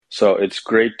So it's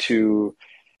great to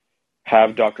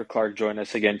have Dr. Clarke join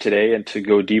us again today and to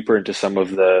go deeper into some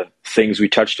of the things we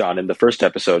touched on in the first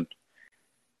episode.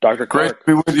 Dr. Great Clarke, to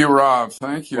be with you, Rob.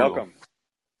 Thank you. welcome.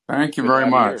 Thank you Good to very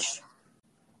have you here. much.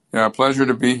 Yeah, pleasure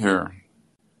to be here.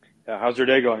 How's your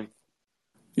day going?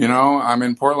 You know, I'm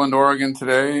in Portland, Oregon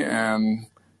today, and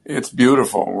it's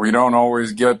beautiful. We don't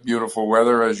always get beautiful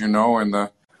weather, as you know, in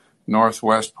the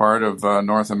northwest part of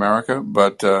North America,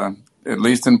 but at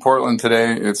least in Portland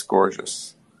today, it's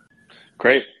gorgeous.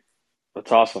 Great.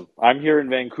 That's awesome. I'm here in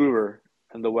Vancouver,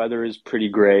 and the weather is pretty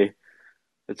gray.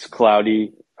 It's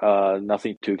cloudy,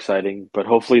 nothing too exciting, but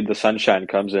hopefully the sunshine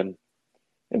comes in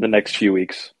the next few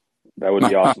weeks. That would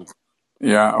be awesome.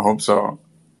 Yeah, I hope so.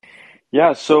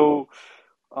 Yeah, so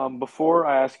before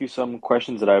I ask you some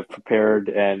questions that I've prepared,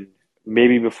 and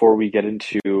maybe before we get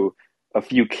into a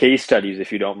few case studies,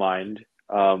 if you don't mind,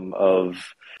 of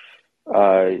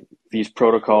these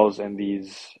protocols and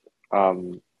these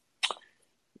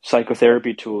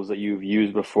psychotherapy tools that you've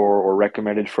used before or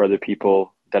recommended for other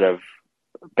people that have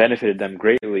benefited them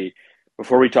greatly,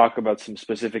 before we talk about some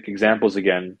specific examples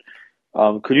again,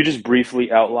 could you just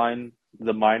briefly outline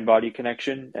the mind-body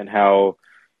connection and how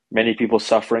many people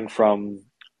suffering from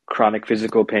chronic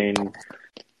physical pain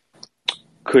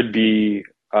could be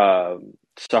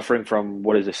suffering from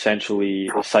what is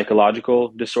essentially a psychological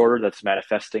disorder that's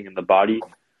manifesting in the body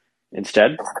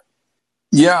instead?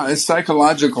 Yeah, it's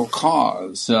psychological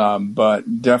cause,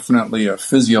 but definitely a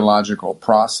physiological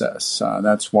process.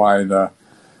 That's why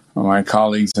my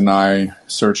colleagues and I,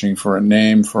 searching for a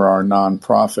name for our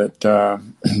nonprofit,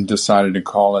 decided to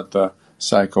call it the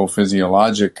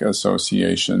Psychophysiologic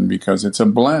Association, because it's a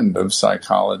blend of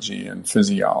psychology and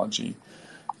physiology.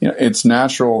 You know, it's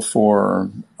natural for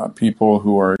people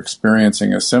who are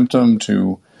experiencing a symptom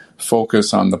to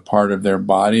focus on the part of their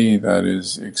body that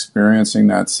is experiencing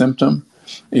that symptom.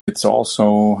 It's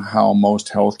also how most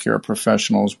healthcare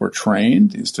professionals were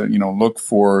trained, is to, look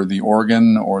for the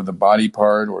organ or the body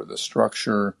part or the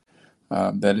structure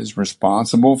that is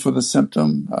responsible for the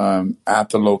symptom at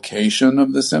the location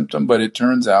of the symptom. But it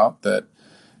turns out that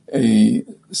a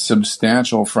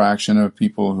substantial fraction of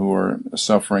people who are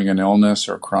suffering an illness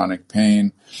or chronic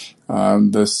pain,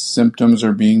 the symptoms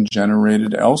are being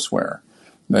generated elsewhere.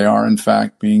 They are, in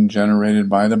fact, being generated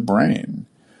by the brain.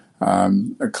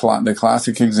 The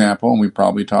classic example, and we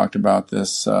probably talked about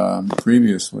this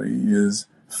previously, is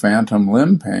phantom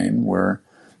limb pain, where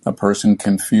a person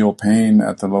can feel pain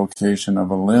at the location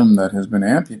of a limb that has been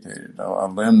amputated, a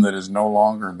limb that is no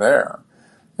longer there.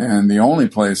 And the only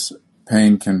place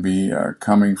pain can be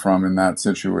coming from in that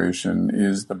situation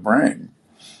is the brain.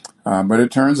 But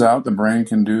it turns out the brain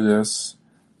can do this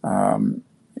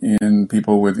in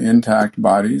people with intact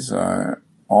bodies all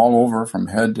over from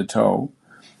head to toe.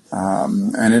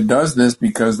 And it does this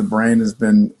because the brain has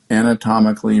been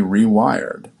anatomically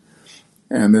rewired.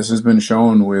 And this has been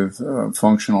shown with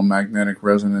functional magnetic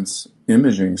resonance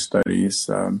imaging studies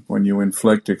when you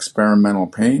inflict experimental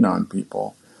pain on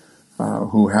people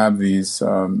who have these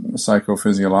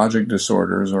psychophysiologic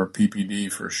disorders, or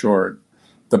PPD for short.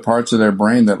 The parts of their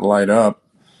brain that light up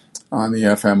on the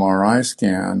fMRI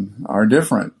scan are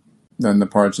different than the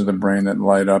parts of the brain that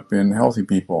light up in healthy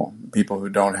people who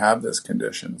don't have this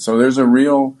condition. So there's a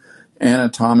real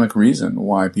anatomic reason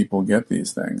why people get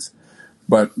these things.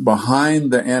 But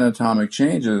behind the anatomic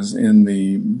changes in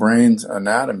the brain's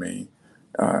anatomy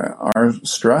are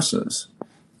stresses.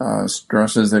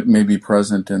 Stresses that may be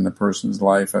present in the person's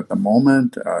life at the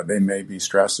moment. They may be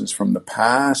stresses from the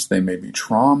past. They may be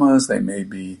traumas. They may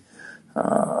be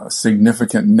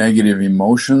significant negative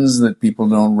emotions that people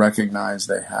don't recognize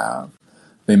they have.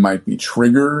 They might be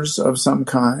triggers of some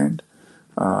kind,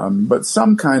 but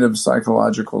some kind of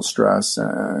psychological stress.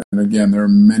 And again, there are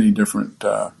many different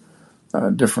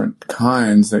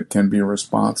kinds that can be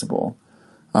responsible.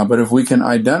 But if we can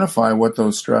identify what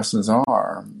those stresses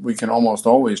are, we can almost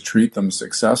always treat them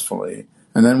successfully.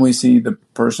 And then we see the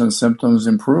person's symptoms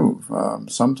improve,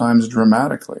 sometimes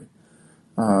dramatically.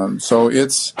 So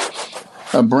it's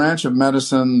a branch of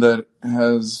medicine that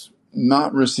has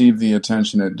not received the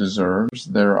attention it deserves.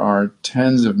 There are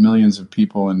tens of millions of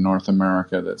people in North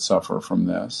America that suffer from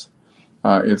this.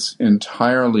 It's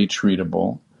entirely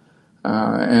treatable.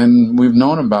 And we've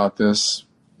known about this,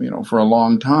 for a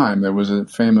long time. There was a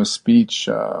famous speech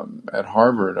at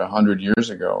Harvard 100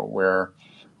 years ago where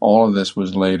all of this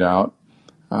was laid out.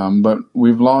 But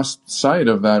we've lost sight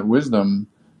of that wisdom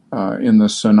in the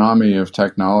tsunami of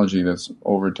technology that's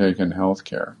overtaken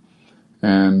healthcare.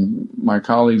 And my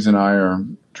colleagues and I are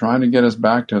trying to get us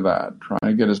back to that, trying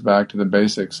to get us back to the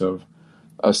basics of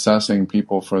assessing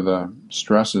people for the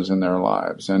stresses in their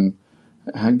lives. And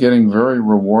getting very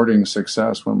rewarding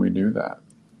success when we do that.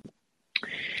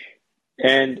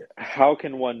 And how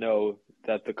can one know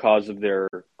that the cause of their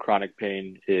chronic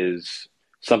pain is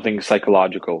something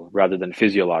psychological rather than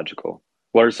physiological?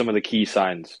 What are some of the key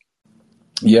signs?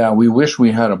 Yeah, we wish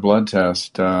we had a blood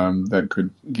test that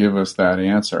could give us that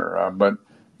answer. But,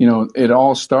 it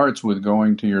all starts with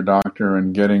going to your doctor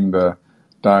and getting the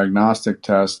diagnostic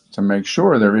test to make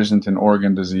sure there isn't an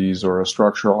organ disease or a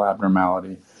structural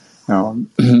abnormality. Now,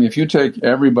 if you take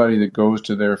everybody that goes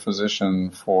to their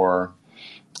physician for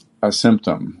a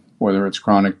symptom, whether it's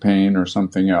chronic pain or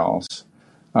something else,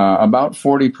 about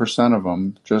 40% of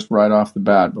them, just right off the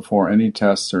bat, before any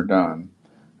tests are done,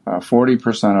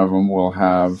 40% of them will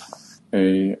have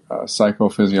a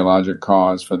psychophysiologic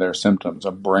cause for their symptoms,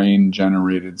 a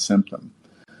brain-generated symptom.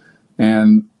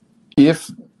 And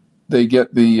if they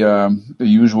get the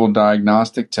usual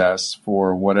diagnostic tests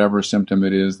for whatever symptom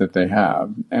it is that they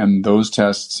have, and those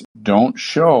tests don't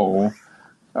show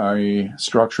a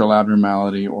structural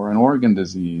abnormality or an organ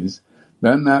disease,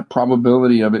 then that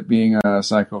probability of it being a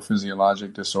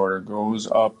psychophysiologic disorder goes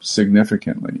up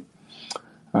significantly.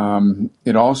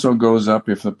 It also goes up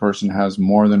if the person has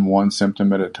more than one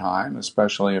symptom at a time,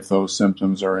 especially if those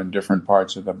symptoms are in different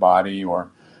parts of the body or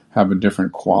have a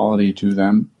different quality to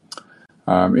them.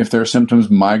 If their symptoms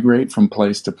migrate from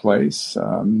place to place,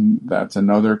 that's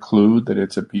another clue that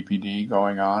it's a PPD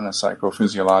going on, a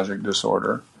psychophysiologic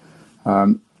disorder.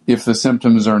 If the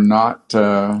symptoms are not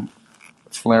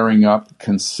flaring up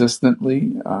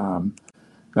consistently,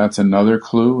 that's another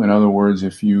clue. In other words,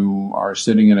 if you are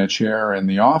sitting in a chair in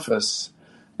the office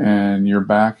and your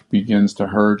back begins to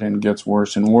hurt and gets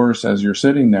worse and worse as you're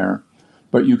sitting there,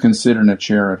 but you can sit in a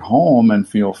chair at home and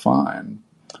feel fine.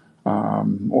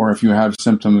 Or if you have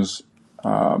symptoms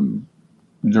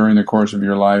during the course of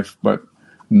your life, but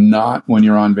not when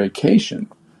you're on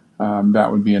vacation, that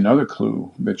would be another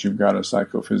clue that you've got a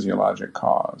psychophysiologic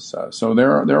cause. So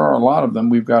there are a lot of them.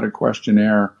 We've got a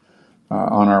questionnaire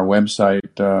on our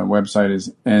website. Website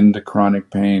is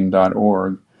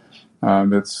endchronicpain.org.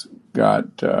 That's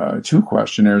got 2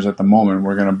 questionnaires at the moment.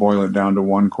 We're going to boil it down to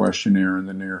 1 questionnaire in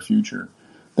the near future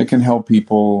that can help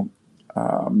people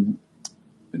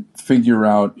figure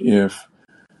out if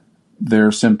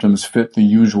their symptoms fit the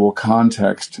usual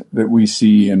context that we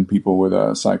see in people with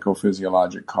a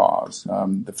psychophysiologic cause.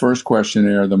 The first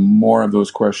questionnaire, the more of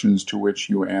those questions to which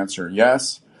you answer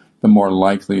yes, the more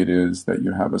likely it is that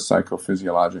you have a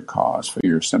psychophysiologic cause for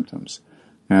your symptoms.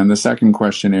 And the second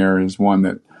questionnaire is one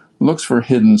that looks for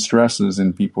hidden stresses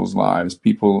in people's lives,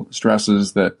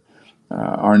 stresses that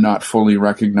are not fully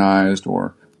recognized,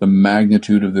 or the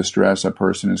magnitude of the stress a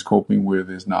person is coping with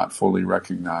is not fully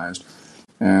recognized.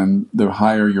 And the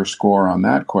higher your score on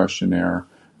that questionnaire,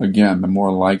 again, the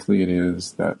more likely it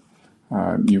is that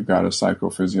you've got a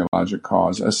psychophysiologic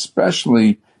cause,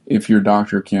 especially if your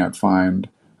doctor can't find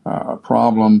a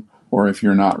problem, or if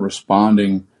you're not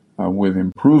responding with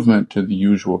improvement to the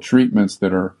usual treatments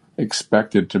that are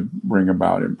expected to bring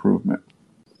about improvement.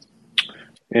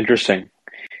 Interesting.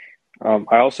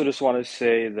 I also just want to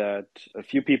say that a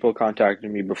few people contacted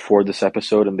me before this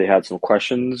episode and they had some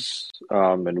questions,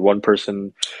 and one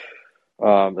person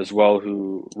as well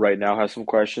who right now has some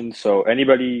questions. So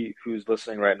anybody who's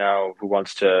listening right now who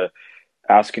wants to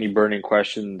ask any burning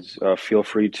questions, feel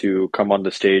free to come on the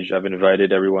stage. I've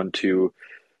invited everyone to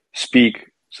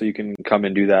speak, so you can come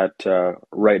and do that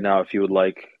right now if you would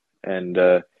like, and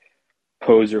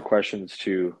pose your questions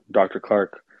to Dr.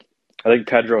 Clarke. I think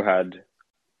Pedro had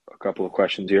a couple of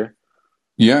questions here.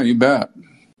 Yeah, you bet.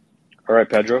 All right,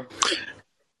 Pedro.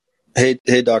 Hey,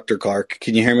 Dr. Clarke.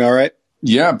 Can you hear me all right?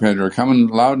 Yeah, Pedro, coming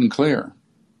loud and clear.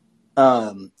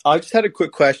 I just had a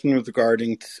quick question with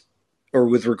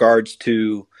regards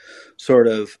to sort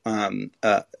of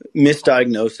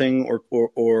misdiagnosing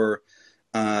or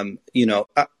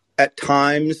at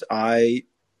times I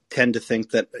tend to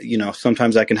think that,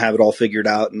 sometimes I can have it all figured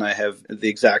out and I have the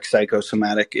exact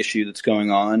psychosomatic issue that's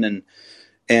going on,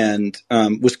 and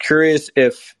was curious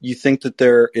if you think that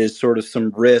there is sort of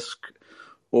some risk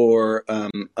or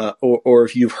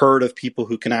if you've heard of people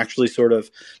who can actually sort of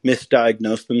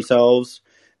misdiagnose themselves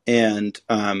and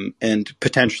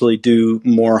potentially do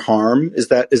more harm. Is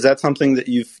that something that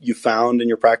you've found in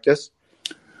your practice?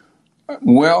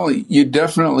 Well, you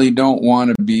definitely don't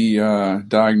want to be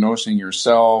diagnosing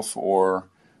yourself or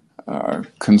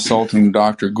consulting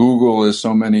Dr. Google, as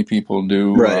so many people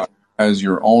do, right, as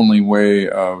your only way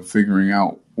of figuring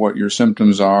out what your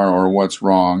symptoms are or what's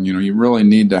wrong. You really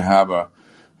need to have a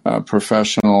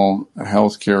professional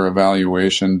healthcare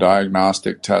evaluation,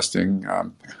 diagnostic testing,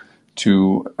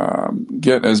 to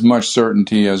get as much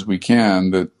certainty as we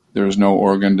can that there's no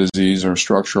organ disease or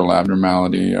structural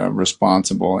abnormality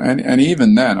responsible. And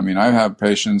even then, I mean, I have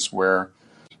patients where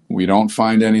we don't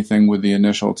find anything with the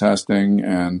initial testing,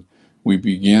 and we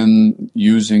begin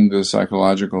using the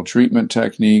psychological treatment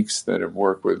techniques that have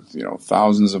worked with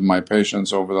thousands of my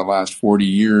patients over the last 40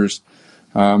 years.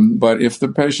 But if the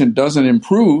patient doesn't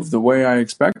improve the way I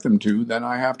expect them to, then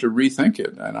I have to rethink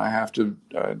it, and I have to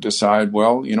decide,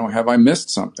 well, have I missed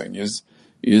something?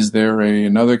 Is there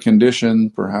another condition,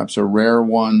 perhaps a rare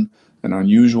one, an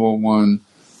unusual one,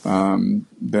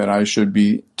 that I should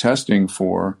be testing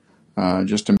for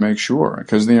just to make sure?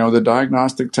 Because, the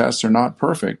diagnostic tests are not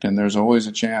perfect, and there's always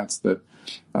a chance that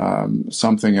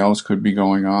something else could be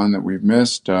going on that we've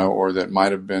missed or that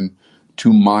might have been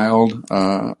too mild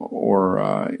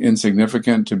or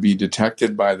insignificant to be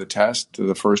detected by the test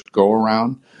the first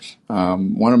go-around.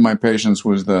 One of my patients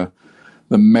was the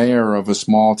mayor of a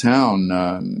small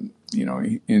town,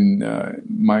 in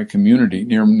my community,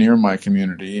 near my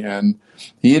community, and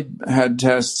he had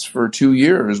tests for 2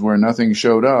 years where nothing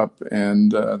showed up,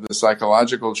 and the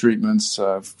psychological treatments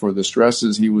for the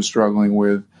stresses he was struggling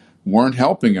with weren't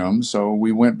helping him. So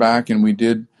we went back and we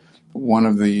did one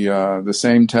of the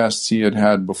same tests he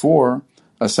had before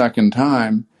a second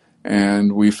time,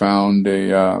 and we found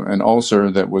an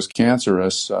ulcer that was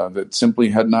cancerous that simply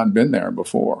had not been there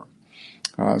before.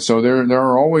 So there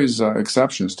are always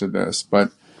exceptions to this,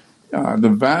 but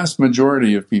the vast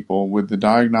majority of people with the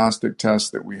diagnostic tests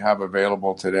that we have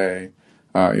available today,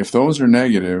 if those are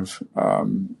negative,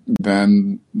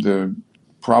 then the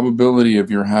probability of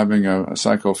your having a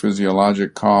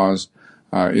psychophysiologic cause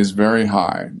is very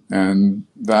high, and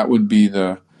that would be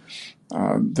the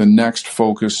next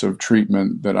focus of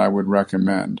treatment that I would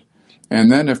recommend.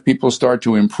 And then if people start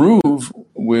to improve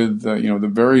with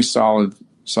the very solid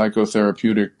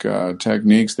psychotherapeutic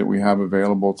techniques that we have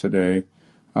available today,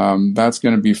 that's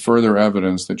going to be further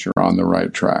evidence that you're on the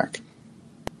right track.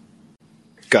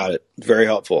 Got it. Very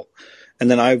helpful. And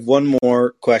then I have one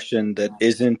more question that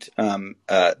isn't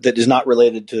that is not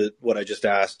related to what I just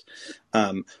asked.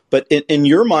 But in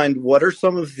your mind, what are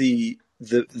some of the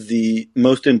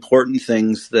most important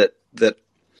things that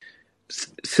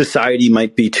society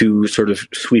might be too sort of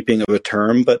sweeping of a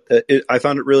term? But I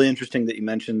found it really interesting that you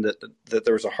mentioned that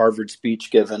there was a Harvard speech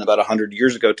given about 100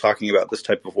 years ago talking about this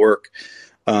type of work.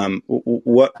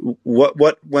 What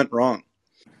went wrong?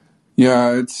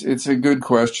 Yeah, it's a good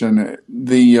question.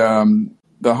 The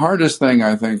hardest thing,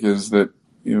 I think, is that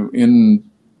when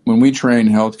we train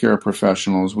healthcare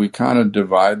professionals, we kind of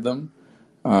divide them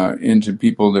into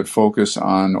people that focus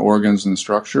on organs and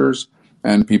structures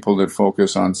and people that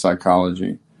focus on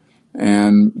psychology.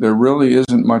 And there really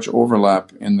isn't much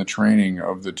overlap in the training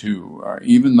of the two,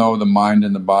 even though the mind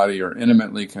and the body are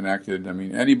intimately connected. I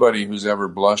mean, anybody who's ever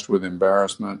blushed with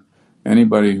embarrassment,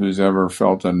 anybody who's ever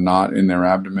felt a knot in their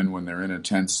abdomen when they're in a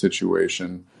tense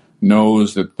situation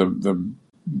knows that the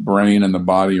brain and the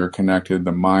body are connected,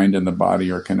 the mind and the body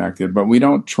are connected. But we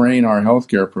don't train our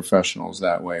healthcare professionals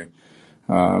that way.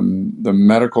 The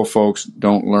medical folks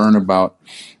don't learn about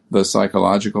the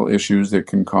psychological issues that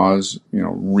can cause,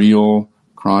 real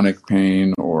chronic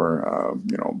pain or,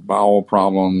 bowel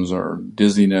problems or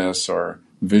dizziness or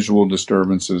visual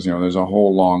disturbances. There's a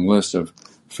whole long list of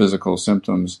physical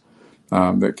symptoms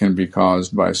that can be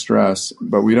caused by stress,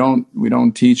 but we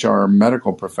don't teach our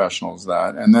medical professionals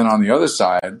that. And then on the other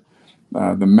side,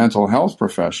 the mental health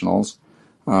professionals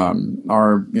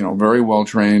are very well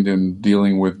trained in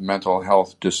dealing with mental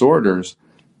health disorders,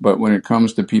 but when it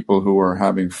comes to people who are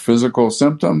having physical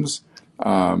symptoms,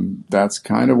 that's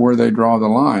kind of where they draw the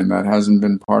line. That hasn't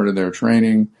been part of their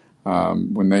training.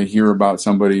 When they hear about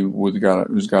somebody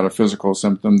who's got a physical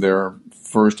symptom, their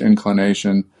first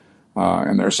inclination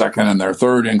and their second and their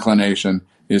third inclination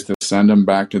is to send them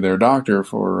back to their doctor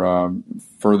for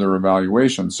further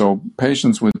evaluation. So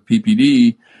patients with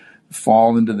PPD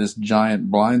fall into this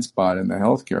giant blind spot in the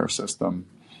healthcare system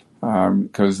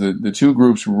because the two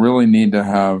groups really need to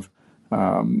have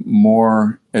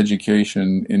more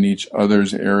education in each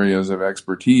other's areas of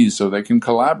expertise so they can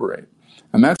collaborate.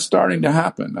 And that's starting to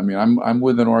happen. I mean, I'm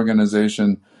with an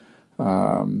organization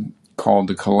called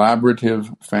the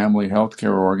Collaborative Family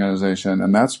Healthcare Organization,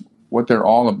 and that's what they're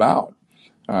all about,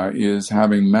 is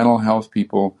having mental health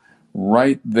people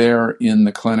right there in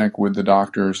the clinic with the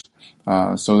doctors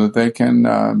so that they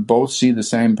can both see the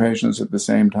same patients at the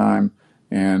same time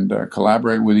and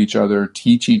collaborate with each other,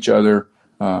 teach each other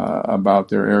about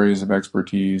their areas of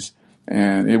expertise.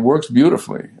 And it works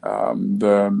beautifully.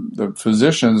 The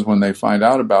physicians, when they find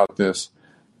out about this,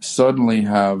 suddenly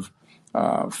have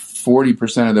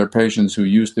 40% of their patients who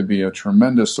used to be a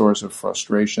tremendous source of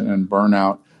frustration and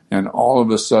burnout and all of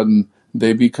a sudden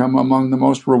they become among the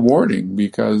most rewarding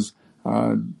because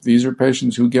these are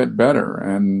patients who get better,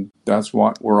 and that's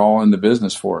what we're all in the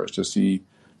business for, is to see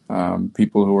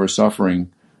people who are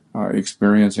suffering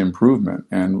experience improvement.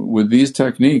 And with these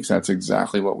techniques, that's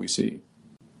exactly what we see.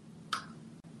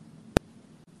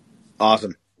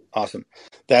 Awesome. I'm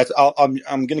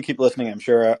going to keep listening. I'm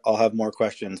sure I'll have more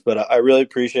questions, but I really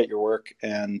appreciate your work,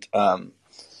 and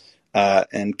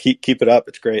keep it up.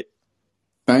 It's great.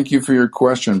 Thank you for your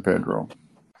question, Pedro.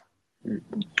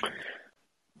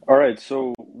 All right.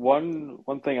 So one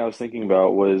thing I was thinking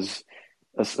about was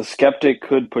a skeptic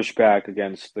could push back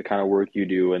against the kind of work you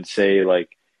do and say, like,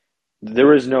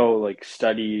 there is no like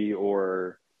study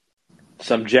or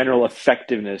some general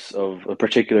effectiveness of a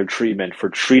particular treatment for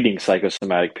treating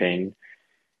psychosomatic pain.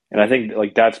 And I think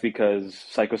like that's because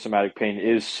psychosomatic pain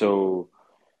is so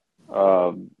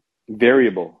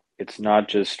variable. It's not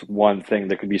just one thing.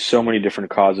 There could be so many different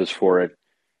causes for it.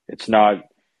 It's not,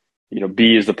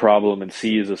 B is the problem and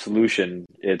C is the solution.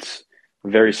 It's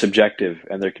very subjective,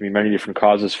 and there can be many different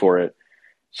causes for it.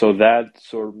 So that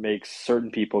sort of makes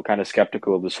certain people kind of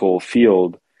skeptical of this whole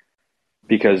field,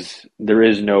 because there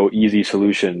is no easy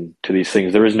solution to these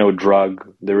things. There is no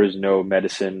drug, there is no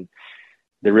medicine,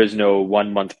 there is no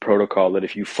 1 month protocol that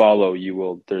if you follow,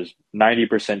 there's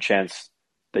 90% chance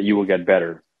that you will get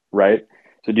better, right?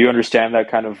 So do you understand that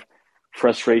kind of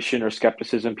frustration or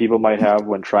skepticism people might have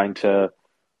when trying to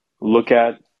look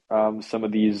at some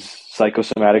of these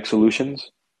psychosomatic solutions?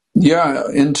 Yeah,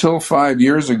 until 5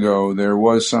 years ago, there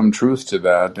was some truth to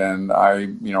that. And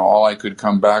all I could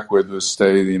come back with was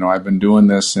say, I've been doing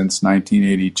this since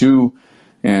 1982,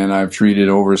 and I've treated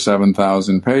over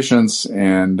 7,000 patients.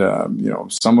 And,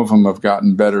 some of them have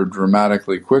gotten better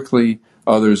dramatically quickly.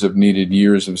 Others have needed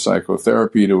years of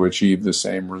psychotherapy to achieve the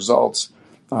same results.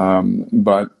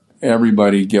 But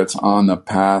everybody gets on the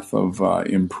path of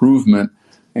improvement,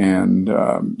 and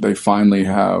they finally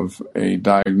have a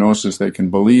diagnosis they can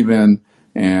believe in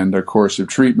and a course of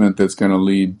treatment that's going to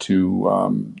lead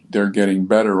to their getting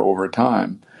better over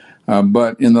time.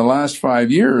 But in the last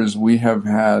 5 years, we have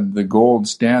had the gold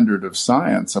standard of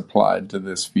science applied to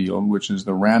this field, which is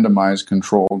the randomized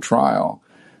controlled trial.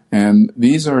 And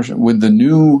these are with the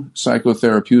new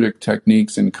psychotherapeutic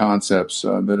techniques and concepts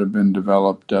that have been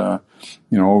developed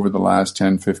over the last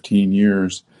 10, 15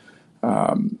 years.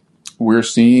 We're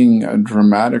seeing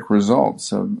dramatic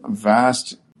results of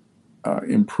vast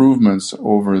improvements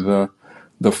over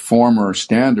the former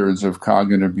standards of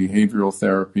cognitive behavioral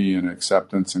therapy and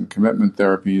acceptance and commitment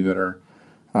therapy that are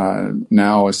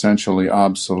now essentially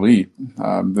obsolete.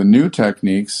 The new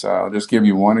techniques, I'll just give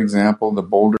you one example, the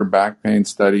Boulder back pain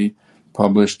study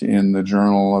published in the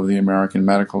Journal of the American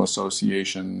Medical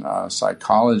Association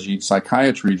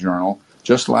Psychiatry Journal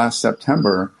just last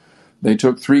September. They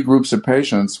took 3 groups of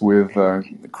patients with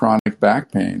chronic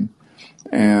back pain,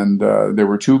 and there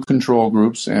were 2 control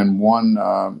groups and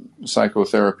 1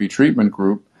 psychotherapy treatment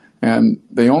group, and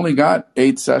they only got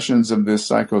 8 sessions of this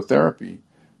psychotherapy,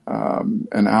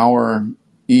 an hour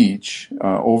each,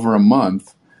 over a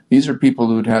month. These are people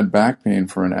who'd had back pain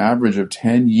for an average of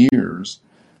 10 years,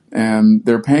 and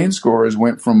their pain scores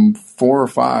went from 4 or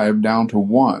 5 down to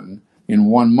 1 in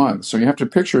 1 month. So you have to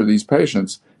picture these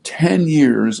patients 10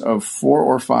 years of 4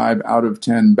 or 5 out of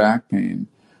 10 back pain.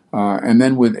 And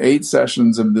then with 8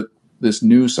 sessions of this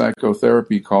new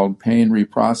psychotherapy called pain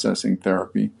reprocessing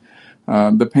therapy,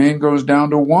 the pain goes down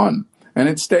to 1, and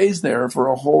it stays there for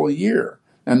a whole year.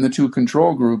 And the 2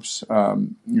 control groups,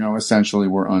 essentially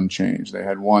were unchanged. They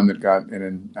had 1 that got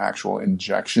an actual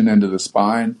injection into the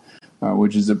spine,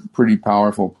 which is a pretty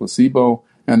powerful placebo,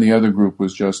 and the other group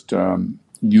was just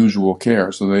usual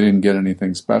care, so they didn't get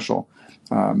anything special.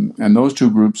 And those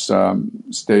 2 groups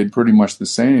stayed pretty much the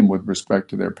same with respect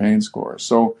to their pain scores.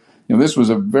 So, this was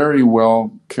a very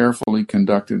well, carefully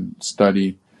conducted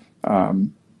study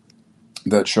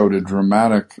that showed a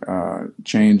dramatic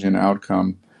change in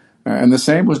outcome. And the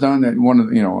same was done at one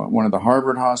of the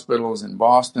Harvard hospitals in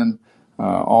Boston,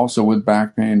 also with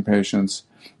back pain patients,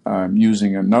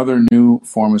 using another new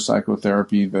form of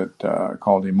psychotherapy that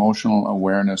called emotional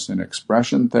awareness and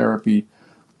expression therapy.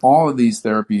 All of these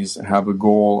therapies have a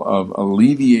goal of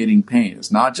alleviating pain.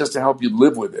 It's not just to help you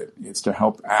live with it. It's to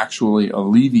help actually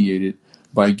alleviate it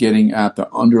by getting at the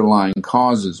underlying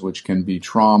causes, which can be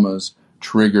traumas,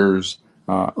 triggers,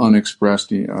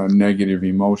 unexpressed negative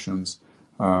emotions,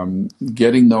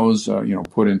 getting those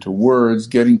put into words,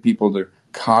 getting people to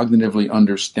cognitively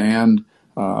understand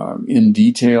in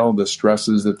detail the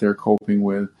stresses that they're coping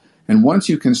with. And once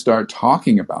you can start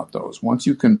talking about those, once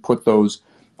you can put those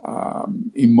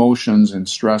emotions and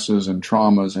stresses and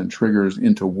traumas and triggers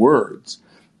into words,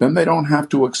 then they don't have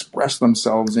to express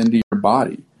themselves into your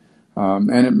body.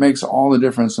 And it makes all the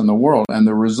difference in the world. And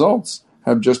the results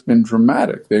have just been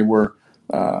dramatic. They were,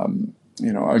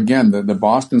 again, the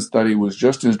Boston study was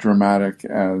just as dramatic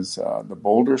as the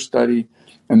Boulder study.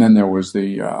 And then there was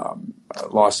the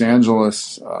Los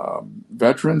Angeles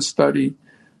veteran study,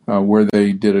 where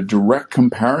they did a direct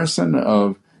comparison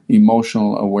of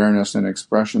emotional awareness and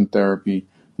expression therapy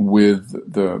with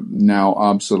the now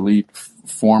obsolete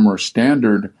former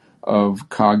standard of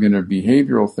cognitive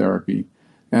behavioral therapy.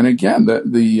 And again,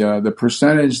 the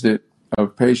percentage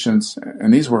of patients,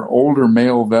 and these were older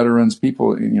male veterans,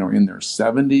 people in their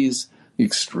 70s,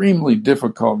 extremely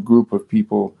difficult group of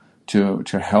people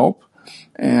to help.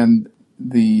 And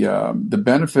the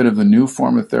benefit of the new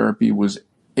form of therapy was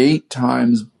 8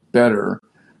 times better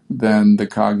than the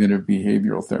cognitive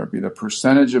behavioral therapy. The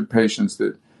percentage of patients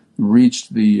that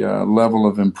reached the level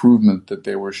of improvement that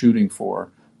they were shooting for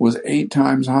was 8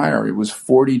 times higher. It was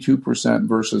 42%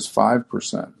 versus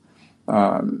 5%.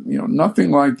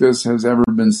 Nothing like this has ever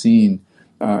been seen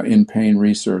in pain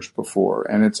research before.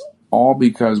 And it's all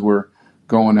because we're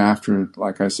going after,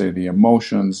 like I say, the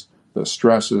emotions, the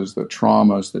stresses, the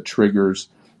traumas, the triggers,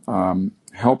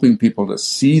 helping people to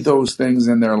see those things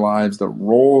in their lives, the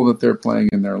role that they're playing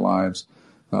in their lives.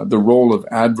 The role of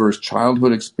adverse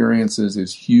childhood experiences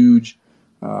is huge.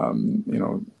 A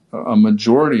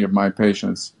majority of my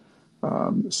patients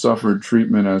suffered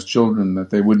treatment as children that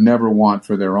they would never want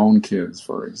for their own kids,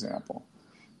 for example.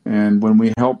 And when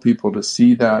we help people to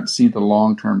see that, see the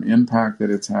long-term impact that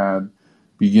it's had,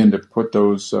 begin to put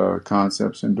those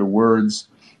concepts into words,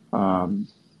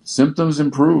 symptoms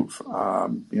improve.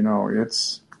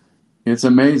 It's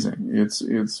amazing.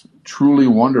 It's truly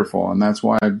wonderful, and that's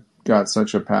why I've got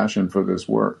such a passion for this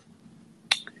work.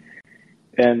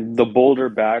 And the Boulder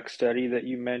back study that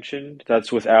you mentioned,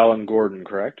 that's with Alan Gordon,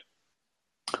 correct?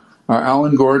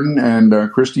 Alan Gordon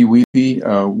and Christy Wheatley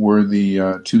were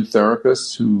the 2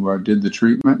 therapists who did the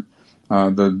treatment.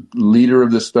 The leader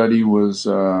of the study was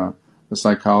a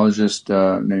psychologist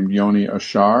named Yoni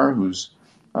Ashar, who's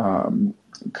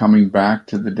coming back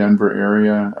to the Denver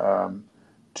area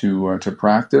to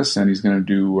practice, and he's going to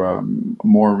do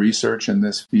more research in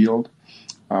this field.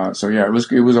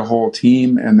 It was a whole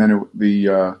team, and then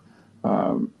the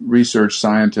research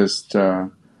scientist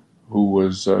who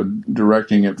was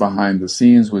directing it behind the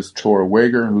scenes was Tor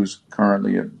Wager, who's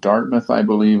currently at Dartmouth, I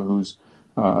believe, who's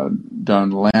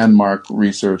done landmark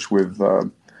research with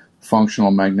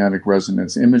functional magnetic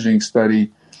resonance imaging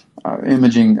study,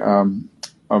 imaging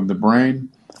of the brain.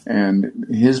 And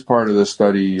his part of the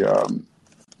study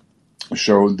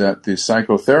showed that the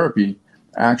psychotherapy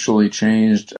actually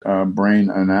changed brain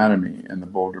anatomy in the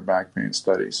Boulder back pain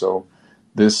study. So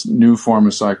this new form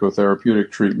of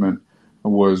psychotherapeutic treatment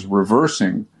was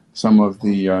reversing some of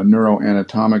the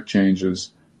neuroanatomic changes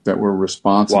that were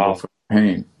responsible for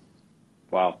pain.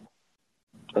 Wow.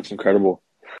 That's incredible.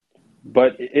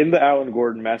 But in the Alan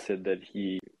Gordon method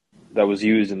that was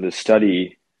used in this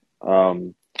study,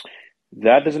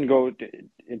 that doesn't go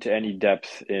into any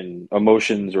depth in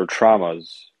emotions or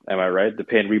traumas. Am I right? The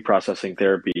pain reprocessing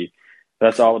therapy,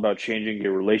 that's all about changing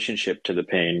your relationship to the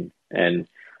pain and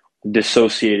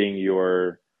dissociating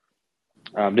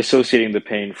the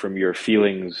pain from your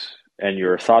feelings and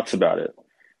your thoughts about it.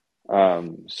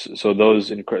 So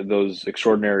those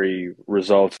extraordinary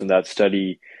results in that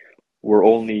study were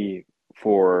only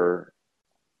for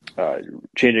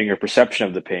changing your perception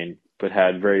of the pain, but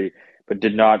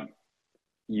did not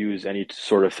use any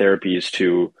sort of therapies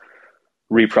to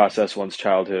reprocess one's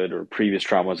childhood or previous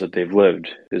traumas that they've lived.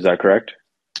 Is that correct?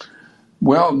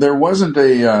 Well, there wasn't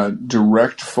a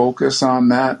direct focus on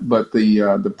that, but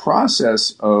the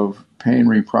process of pain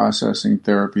reprocessing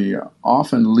therapy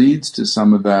often leads to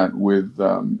some of that with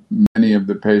many of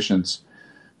the patients,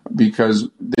 because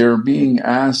they're being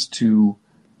asked to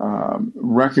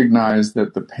recognize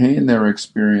that the pain they're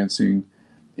experiencing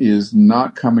is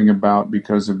not coming about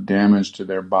because of damage to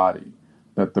their body,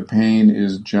 that the pain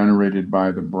is generated by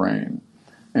the brain.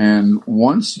 And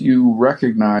once you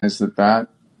recognize that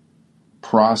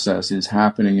process is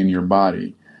happening in your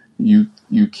body, you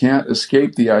can't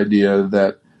escape the idea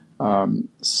that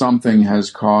something has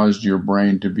caused your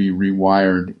brain to be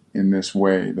rewired in this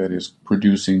way that is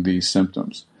producing these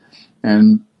symptoms.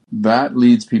 And that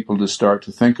leads people to start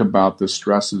to think about the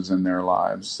stresses in their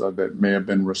lives that may have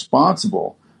been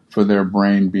responsible for their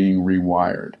brain being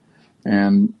rewired.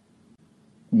 And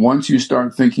once you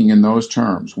start thinking in those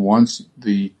terms, once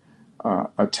the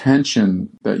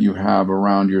attention that you have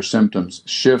around your symptoms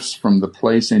shifts from the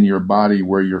place in your body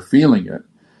where you're feeling it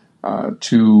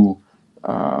to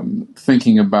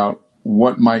thinking about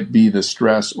what might be the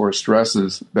stress or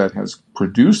stresses that has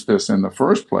produced this in the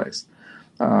first place,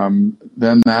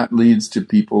 then that leads to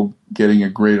people getting a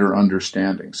greater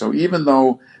understanding. So even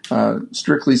though,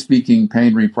 strictly speaking,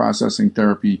 pain reprocessing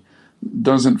therapy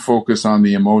doesn't focus on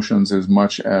the emotions as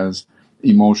much as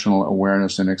emotional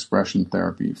awareness and expression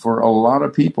therapy, for a lot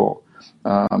of people,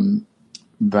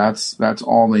 that's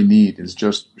all they need, is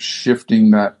just shifting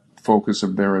that focus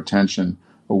of their attention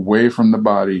away from the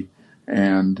body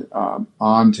and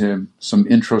onto some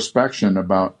introspection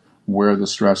about where the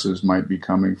stresses might be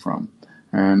coming from.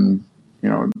 And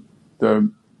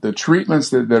the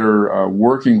treatments that are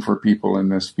working for people in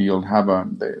this field have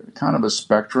kind of a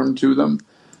spectrum to them.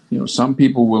 Some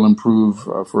people will improve,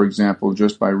 for example,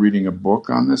 just by reading a book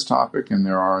on this topic, and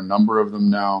there are a number of them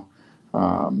now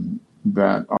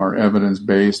that are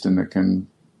evidence-based and that can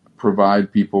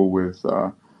provide people with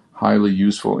highly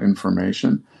useful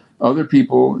information. Other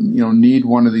people, need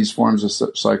one of these forms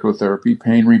of psychotherapy.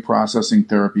 Pain reprocessing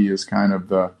therapy is kind of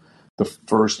the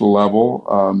first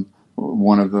level,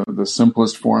 one of the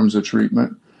simplest forms of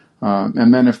treatment.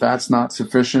 And then if that's not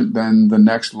sufficient, then the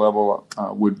next level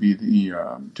would be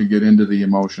to get into the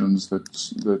emotions,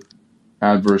 the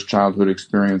adverse childhood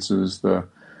experiences, the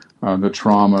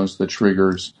traumas, the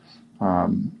triggers,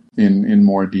 in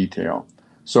more detail.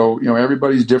 So,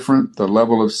 everybody's different. The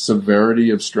level of severity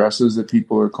of stresses that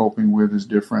people are coping with is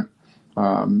different.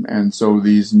 And so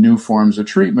these new forms of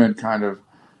treatment kind of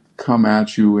come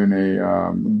at you in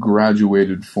a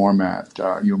graduated format,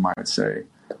 you might say.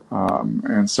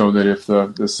 And so that if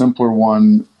the simpler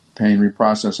one, pain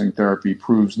reprocessing therapy,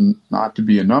 proves not to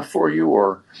be enough for you,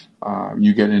 or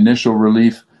you get initial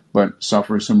relief but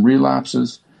suffer some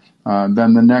relapses,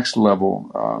 then the next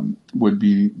level would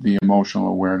be the emotional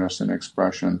awareness and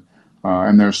expression.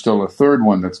 And there's still a third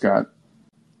one that's got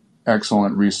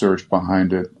excellent research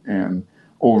behind it and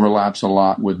overlaps a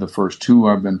lot with the first two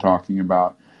I've been talking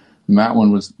about. And that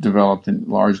one was developed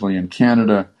largely in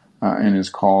Canada and is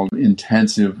called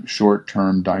intensive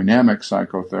short-term dynamic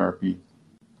psychotherapy.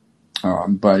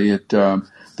 But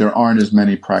there aren't as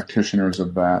many practitioners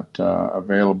of that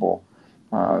available.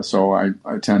 So I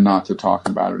tend not to talk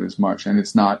about it as much, and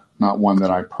it's not one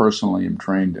that I personally am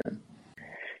trained in.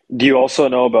 Do you also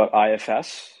know about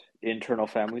IFS, internal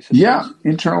family systems? Yeah,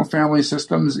 internal family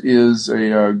systems is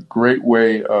a great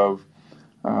way of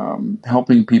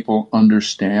helping people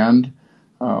understand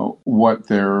what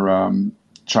their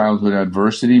childhood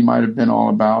adversity might have been all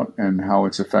about and how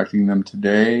it's affecting them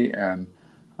today, and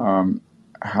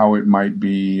how it might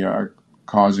be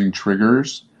causing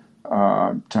triggers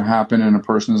to happen in a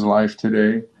person's life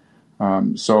today.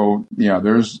 So yeah,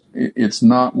 it's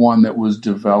not one that was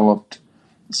developed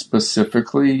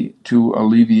specifically to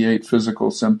alleviate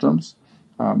physical symptoms,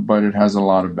 but it has a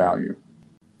lot of value.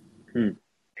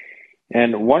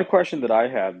 And one question that I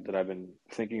had that I've been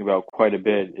thinking about quite a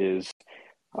bit is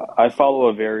I follow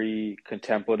a very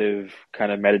contemplative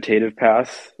kind of meditative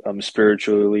path,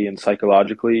 spiritually and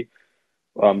psychologically.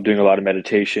 I'm doing a lot of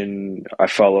meditation. I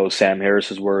follow Sam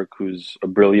Harris's work, who's a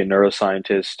brilliant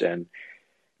neuroscientist and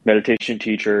meditation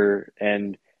teacher.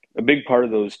 And a big part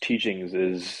of those teachings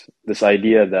is this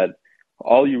idea that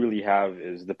all you really have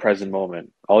is the present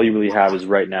moment. All you really have is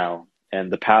right now.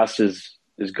 And the past is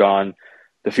gone.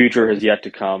 The future has yet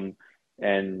to come.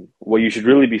 And what you should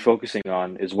really be focusing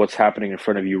on is what's happening in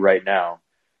front of you right now.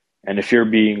 And if you're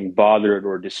being bothered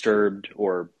or disturbed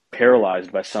or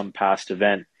paralyzed by some past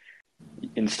event,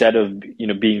 instead of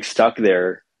being stuck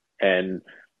there and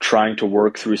trying to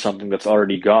work through something that's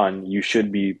already gone, you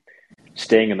should be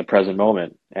staying in the present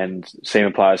moment. And same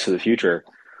applies to the future.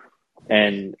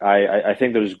 And I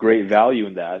think there's great value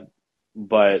in that.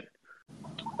 But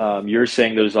you're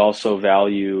saying there's also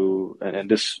value, and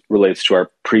this relates to our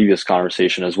previous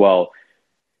conversation as well.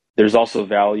 There's also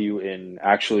value in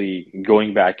actually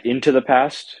going back into the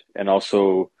past and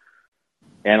also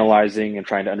analyzing and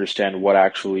trying to understand what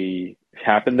actually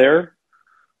happened there.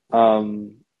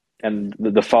 And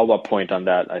the follow-up point on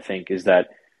that, I think, is that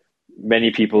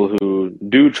many people who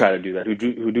do try to do that, who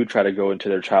do try to go into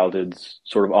their childhoods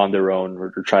sort of on their own,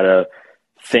 or try to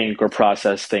think or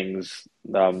process things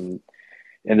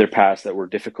in their past that were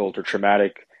difficult or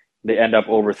traumatic, they end up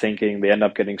overthinking, they end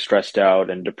up getting stressed out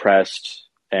and depressed,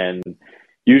 and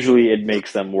usually it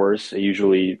makes them worse. It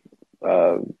usually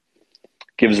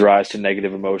gives rise to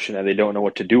negative emotion, and they don't know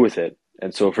what to do with it.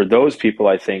 And so for those people,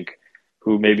 I think,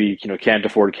 who maybe can't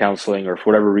afford counseling, or for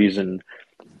whatever reason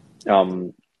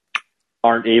aren't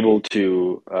able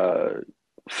to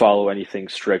follow anything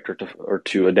strict, or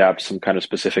to adapt some kind of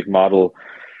specific model,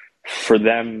 for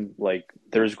them, like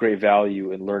there's great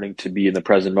value in learning to be in the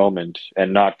present moment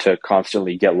and not to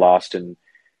constantly get lost in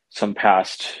some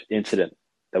past incident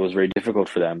that was very difficult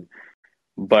for them.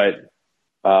 But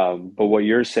what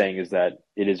you're saying is that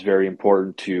it is very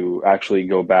important to actually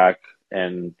go back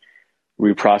and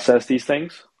reprocess these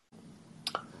things.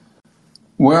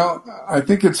 Well, I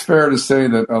think it's fair to say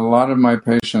that a lot of my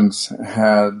patients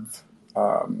had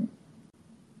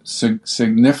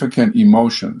significant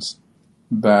emotions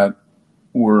that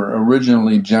were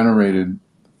originally generated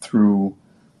through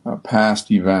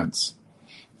past events,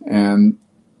 and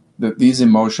that these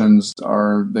emotions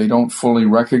they don't fully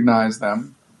recognize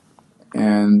them.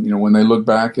 And when they look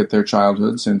back at their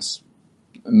childhood, since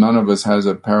none of us has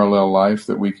a parallel life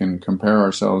that we can compare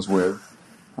ourselves with,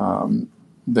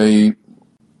 they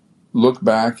look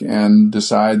back and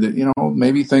decide that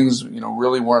maybe things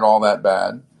really weren't all that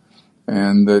bad,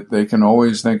 and that they can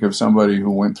always think of somebody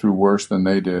who went through worse than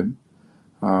they did,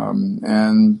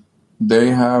 and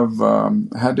they have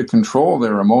had to control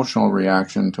their emotional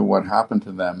reaction to what happened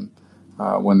to them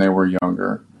when they were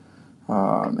younger,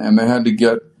 and they had to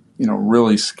get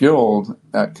really skilled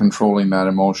at controlling that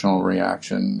emotional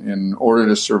reaction in order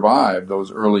to survive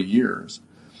those early years.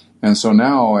 And so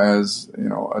now, as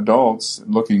adults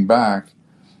looking back,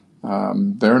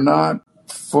 they're not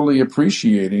fully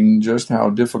appreciating just how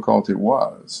difficult it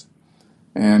was,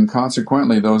 and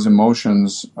consequently, those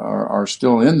emotions are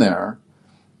still in there,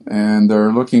 and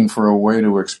they're looking for a way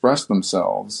to express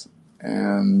themselves,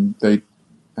 and they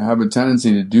have a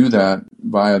tendency to do that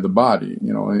via the body.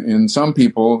 In some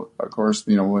people, of course,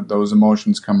 when those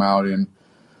emotions come out in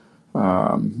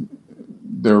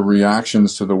their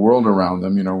reactions to the world around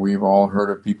them. We've all heard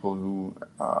of people who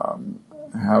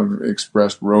have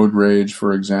expressed road rage,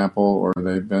 for example, or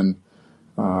they've been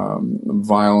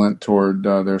violent toward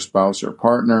their spouse or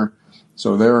partner.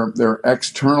 So they're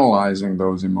externalizing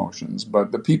those emotions.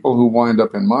 But the people who wind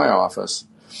up in my office,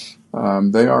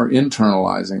 they are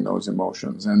internalizing those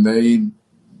emotions, and they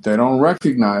don't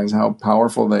recognize how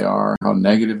powerful they are, how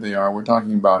negative they are. We're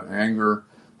talking about anger,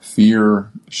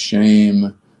 fear,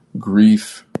 shame,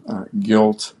 grief,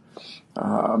 guilt,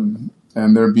 and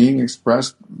they're being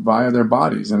expressed via their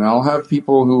bodies. And I'll have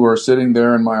people who are sitting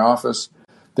there in my office,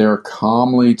 they're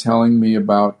calmly telling me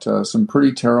about some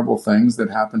pretty terrible things that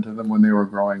happened to them when they were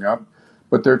growing up,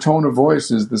 but their tone of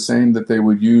voice is the same that they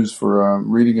would use for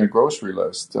reading a grocery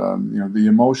list. The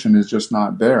emotion is just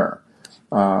not there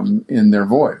in their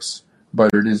voice,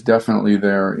 but it is definitely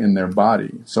there in their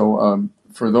body. So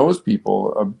for those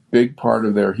people, a big part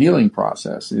of their healing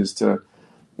process is to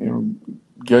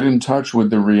get in touch with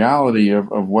the reality of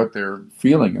what they're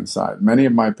feeling inside. Many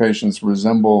of my patients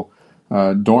resemble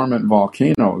dormant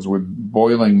volcanoes with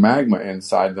boiling magma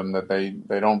inside them that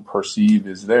they don't perceive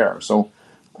is there. So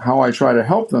how I try to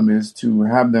help them is to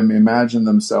have them imagine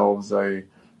themselves a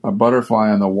butterfly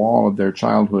on the wall of their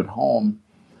childhood home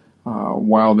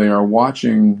while they are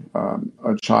watching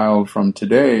a child from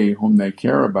today whom they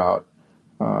care about,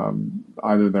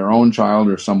 either their own child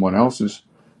or someone else's,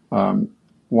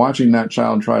 watching that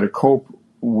child try to cope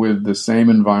with the same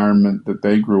environment that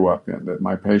they grew up in, that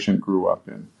my patient grew up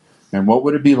in. And what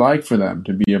would it be like for them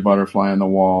to be a butterfly on the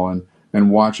wall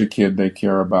and watch a kid they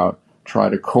care about try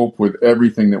to cope with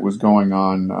everything that was going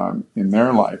on in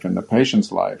their life, in the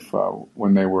patient's life,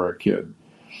 when they were a kid.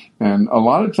 And a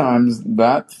lot of times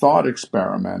that thought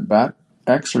experiment, that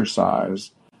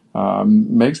exercise,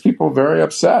 makes people very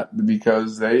upset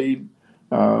because they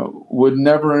would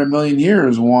never in a million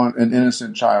years want an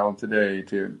innocent child today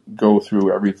to go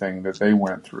through everything that they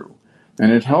went through.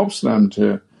 And it helps them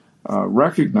to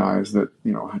recognize that,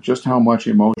 just how much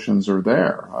emotions are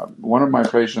there. One of my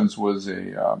patients was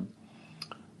an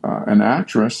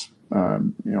actress,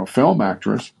 film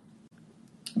actress,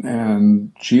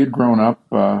 and she had grown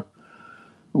up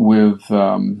with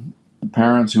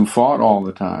parents who fought all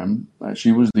the time.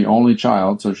 She was the only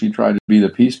child, so she tried to be the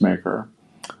peacemaker.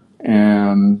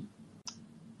 And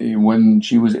when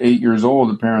she was 8 years old,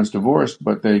 the parents divorced,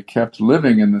 but they kept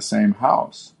living in the same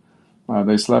house.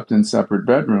 They slept in separate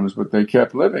bedrooms, but they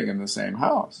kept living in the same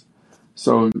house.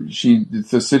 So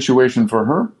the situation for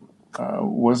her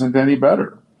wasn't any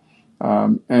better.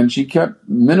 And she kept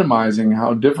minimizing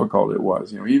how difficult it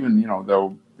was. Even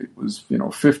though it was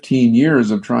 15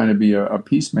 years of trying to be a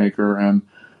peacemaker and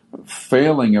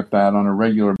failing at that on a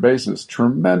regular basis,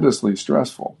 tremendously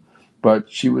stressful. But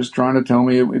she was trying to tell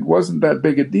me it wasn't that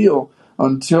big a deal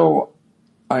until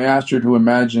I asked her to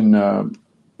imagine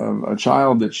a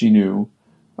child that she knew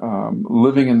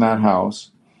living in that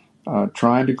house,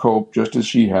 trying to cope just as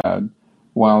she had,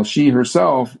 while she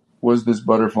herself was this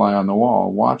butterfly on the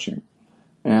wall watching.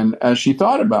 And as she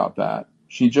thought about that,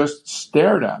 she just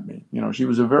stared at me. She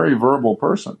was a very verbal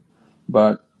person,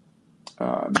 but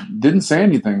didn't say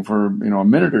anything for a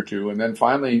minute or two, and then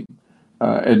finally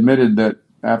admitted that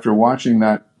after watching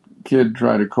that kid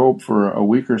try to cope for a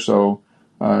week or so,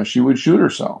 she would shoot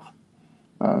herself.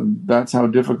 That's how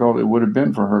difficult it would have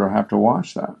been for her to have to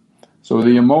watch that. So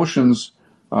the emotions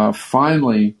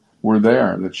finally were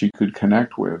there that she could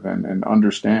connect with and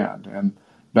understand. And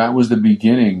that was the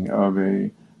beginning of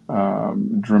a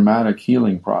dramatic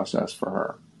healing process for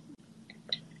her.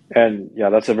 And yeah,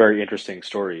 that's a very interesting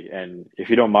story. And if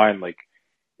you don't mind, like,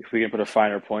 if we can put a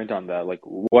finer point on that, like,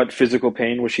 what physical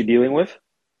pain was she dealing with?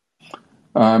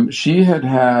 She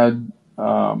had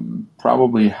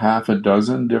probably half a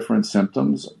dozen different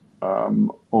symptoms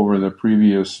over the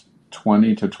previous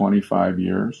 20 to 25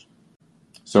 years.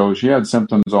 So she had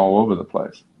symptoms all over the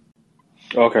place.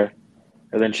 Okay.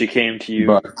 And then she came to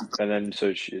But you, and then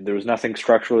there was nothing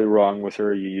structurally wrong with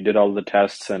her. You did all the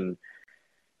tests and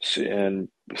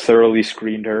thoroughly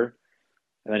screened her.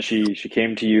 And then she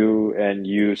came to you, and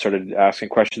you started asking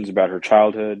questions about her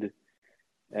childhood,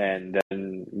 and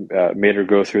then made her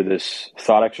go through this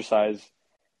thought exercise.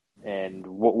 And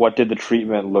what did the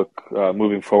treatment look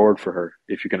moving forward for her,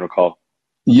 if you can recall?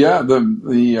 yeah,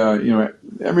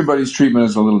 everybody's treatment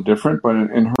is a little different, but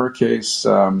in her case,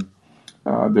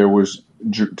 there was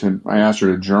I asked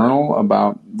her to journal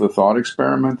about the thought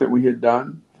experiment that we had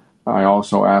done. I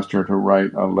also asked her to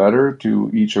write a letter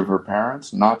to each of her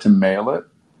parents, not to mail it,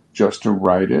 just to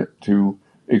write it, to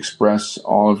express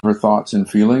all of her thoughts and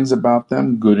feelings about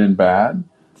them, good and bad,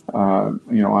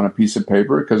 on a piece of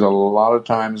paper. Because a lot of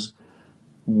times,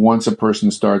 once a person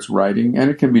starts writing,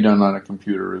 and it can be done on a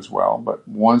computer as well, but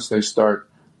once they start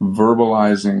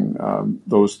verbalizing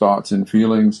those thoughts and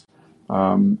feelings,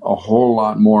 a whole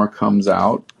lot more comes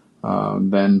out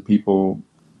than people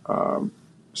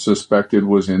suspected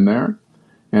was in there.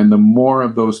 And the more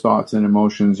of those thoughts and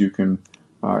emotions you can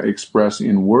express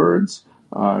in words,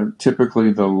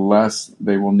 typically the less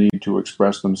they will need to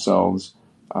express themselves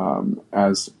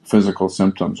as physical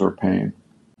symptoms or pain.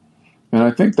 And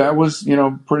I think that was,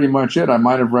 pretty much it. I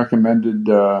might have recommended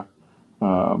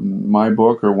my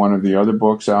book or one of the other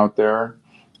books out there.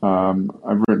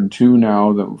 I've written two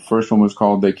now. The first one was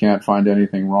called They Can't Find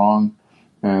Anything Wrong.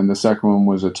 And the second one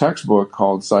was a textbook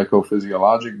called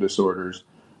Psychophysiologic Disorders.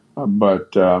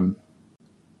 But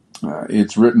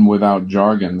it's written without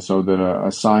jargon so that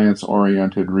a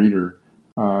science-oriented reader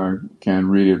can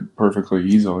read it perfectly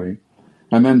easily.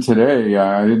 And then today,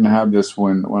 I didn't have this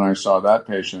when I saw that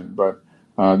patient, but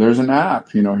there's an app.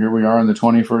 Here we are in the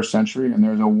 21st century, and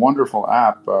there's a wonderful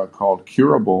app called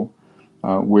Curable,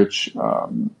 which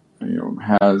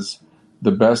has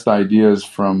the best ideas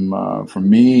from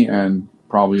me and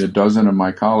probably a dozen of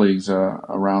my colleagues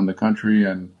around the country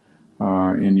and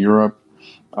in Europe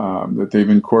that they've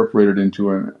incorporated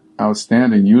into an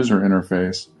outstanding user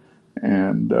interface.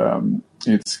 And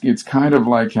it's kind of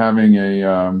like having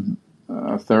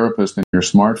a therapist in your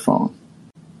smartphone.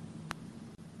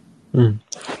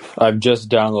 I've just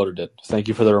downloaded it. Thank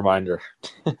you for the reminder.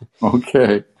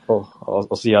 Okay.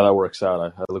 I'll see how that works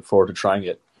out. I look forward to trying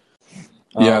it.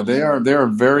 Yeah, they are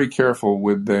very careful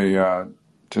with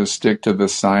to stick to the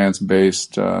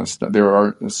science-based stuff. There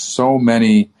are so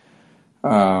many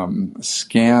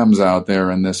scams out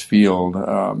there in this field.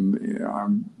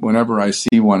 Whenever I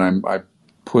see one, I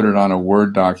put it on a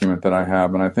Word document that I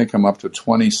have, and I think I'm up to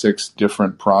 26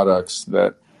 different products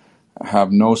that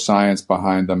have no science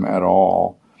behind them at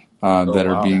all, that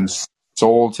are being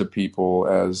sold to people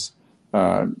as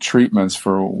treatments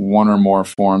for one or more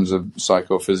forms of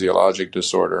psychophysiologic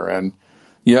disorder. And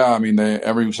yeah, I mean,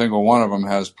 every single one of them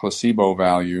has placebo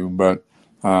value, but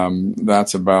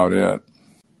that's about it.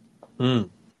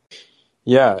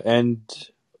 Yeah, and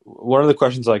one of the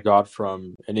questions I got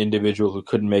from an individual who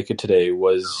couldn't make it today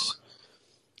was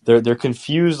they're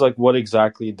confused, like, what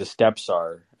exactly the steps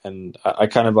are. And I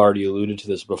kind of already alluded to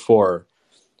this before,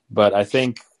 but I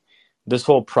think this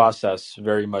whole process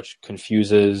very much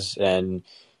confuses and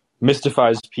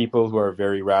mystifies people who are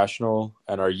very rational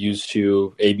and are used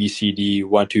to ABCD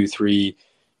 1 2 3,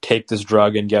 take this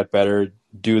drug and get better,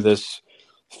 do this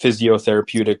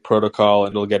physiotherapeutic protocol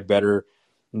and it'll get better.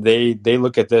 They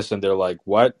look at this and they're like,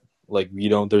 what? Like,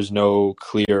 there's no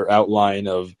clear outline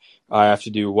of I have to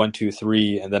do 1 2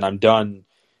 3 and then I'm done.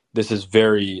 This is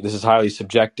highly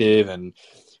subjective, and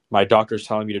my doctor's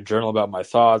telling me to journal about my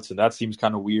thoughts, and that seems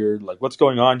kind of weird. Like, what's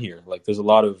going on here? Like, there's a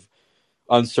lot of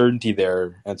uncertainty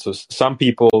there. And so some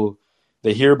people,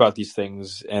 they hear about these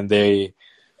things and they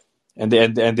and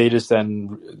they just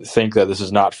then think that this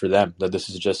is not for them, that this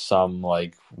is just some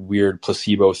like weird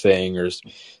placebo thing or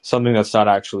something that's not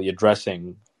actually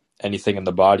addressing anything in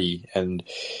the body. And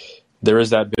there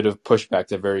is that bit of pushback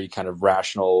that very kind of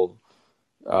rational,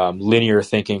 linear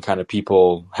thinking kind of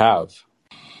people have.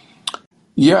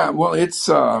 Yeah, well, it's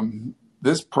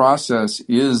this process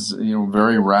is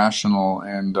very rational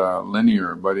and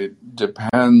linear, but it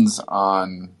depends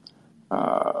on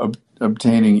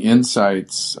obtaining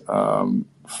insights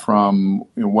from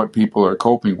what people are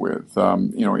coping with.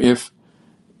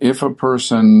 If a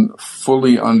person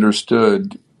fully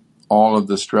understood all of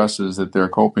the stresses that they're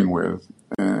coping with,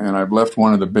 and I've left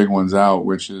one of the big ones out,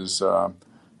 which is that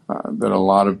a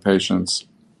lot of patients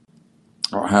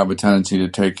have a tendency to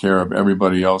take care of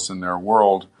everybody else in their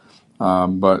world,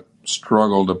 but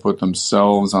struggle to put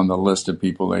themselves on the list of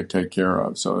people they take care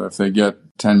of. So if they get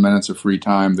 10 minutes of free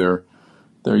time, they're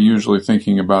usually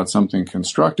thinking about something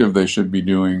constructive they should be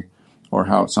doing or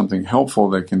how something helpful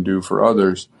they can do for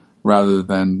others rather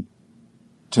than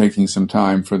taking some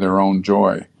time for their own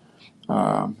joy.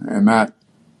 And that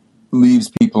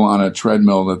leaves people on a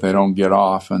treadmill that they don't get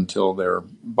off until their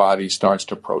body starts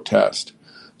to protest.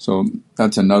 So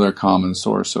that's another common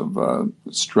source of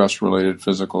stress-related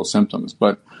physical symptoms.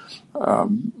 But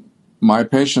my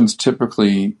patients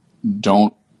typically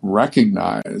don't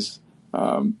recognize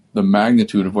the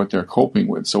magnitude of what they're coping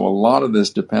with. So a lot of this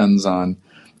depends on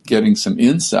getting some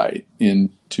insight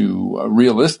into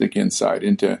realistic insight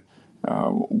into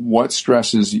what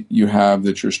stresses you have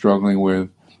that you're struggling with,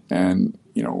 and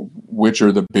which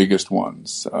are the biggest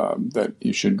ones that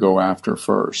you should go after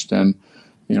first. And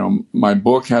my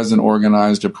book has an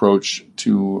organized approach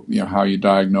to how you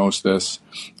diagnose this,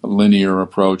 a linear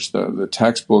approach. The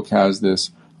textbook has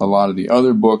this. A lot of the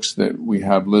other books that we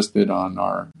have listed on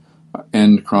our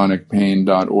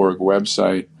endchronicpain.org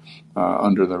website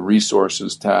under the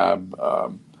resources tab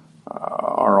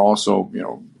are also,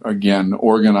 again,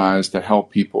 organized to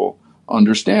help people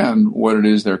understand what it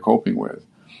is they're coping with.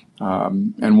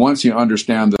 And once you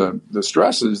understand the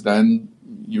stresses, then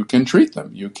you can treat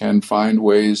them. You can find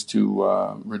ways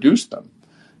to reduce them.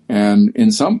 And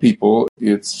in some people,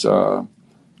 it's a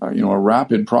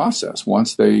rapid process.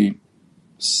 Once they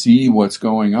see what's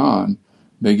going on,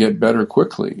 they get better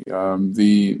quickly.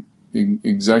 The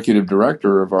executive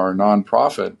director of our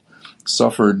nonprofit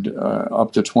suffered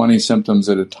up to 20 symptoms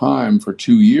at a time for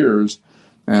 2 years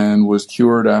and was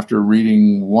cured after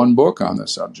reading one book on the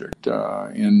subject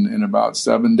in about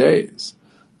 7 days.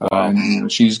 Wow.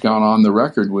 And she's gone on the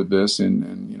record with this,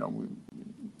 and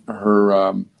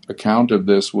her account of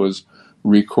this was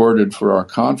recorded for our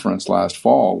conference last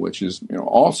fall, which is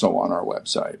also on our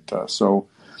website.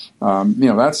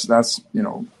 That's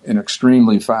an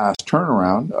extremely fast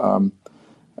turnaround.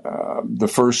 The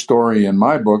first story in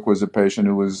my book was a patient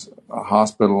who was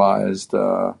hospitalized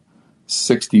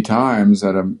 60 times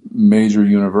at a major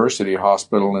university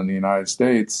hospital in the United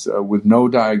States with no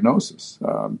diagnosis.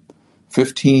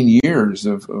 15 years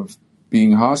of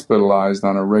being hospitalized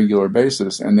on a regular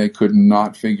basis, and they could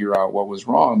not figure out what was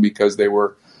wrong because they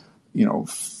were,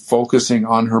 focusing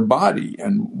on her body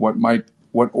and what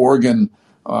organ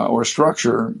or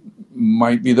structure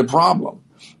might be the problem.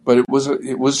 But it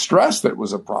was stress that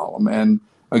was a problem. And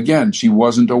again, she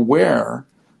wasn't aware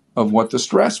of what the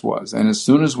stress was. And as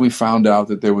soon as we found out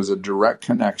that there was a direct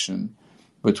connection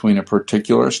between a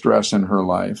particular stress in her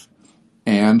life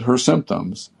and her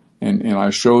symptoms, and I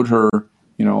showed her,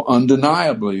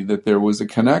 undeniably that there was a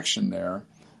connection there,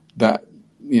 that,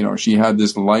 she had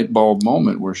this light bulb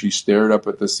moment where she stared up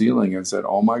at the ceiling and said,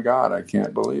 "Oh my God, I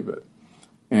can't believe it."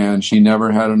 And she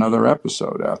never had another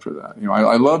episode after that.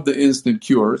 I love the instant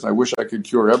cures. I wish I could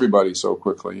cure everybody so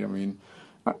quickly. I mean,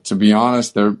 to be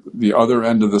honest, the other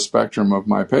end of the spectrum of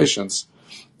my patients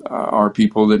are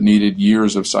people that needed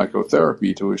years of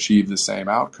psychotherapy to achieve the same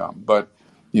outcome. But,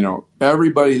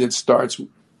 everybody that starts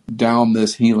down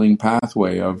this healing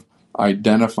pathway of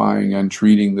identifying and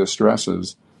treating the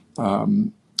stresses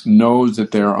knows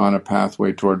that they're on a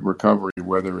pathway toward recovery,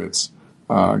 whether it's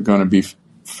going to be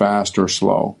fast or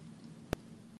slow.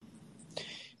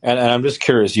 And I'm just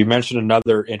curious, you mentioned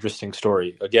another interesting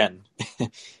story. Again,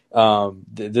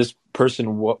 this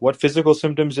person, what physical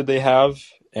symptoms did they have?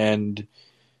 And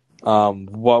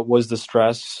what was the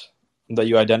stress that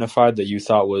you identified that you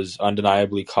thought was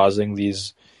undeniably causing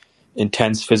these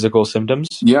intense physical symptoms?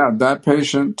 Yeah, that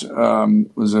patient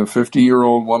was a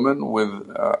 50-year-old woman with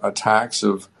attacks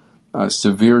of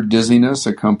severe dizziness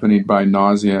accompanied by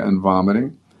nausea and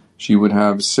vomiting. She would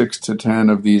have 6 to 10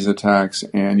 of these attacks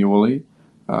annually.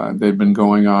 They've been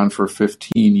going on for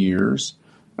 15 years.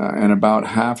 and about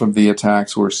half of the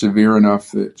attacks were severe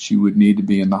enough that she would need to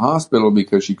be in the hospital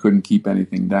because she couldn't keep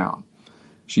anything down.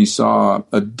 She saw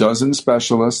a dozen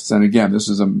specialists, and again, this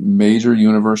is a major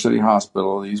university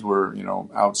hospital. These were,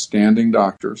 outstanding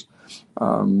doctors.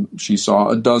 She saw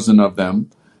a dozen of them,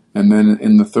 and then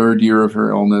in the third year of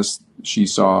her illness, she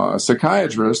saw a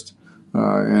psychiatrist.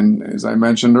 And as I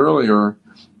mentioned earlier,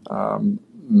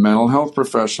 mental health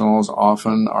professionals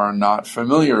often are not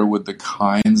familiar with the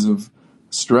kinds of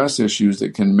stress issues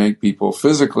that can make people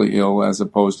physically ill as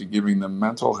opposed to giving them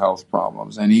mental health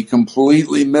problems. And he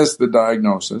completely missed the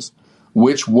diagnosis,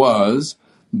 which was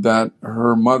that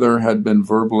her mother had been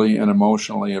verbally and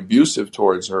emotionally abusive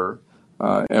towards her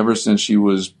ever since she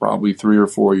was probably 3 or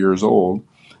 4 years old.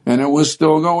 And it was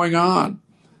still going on.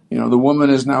 The woman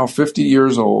is now 50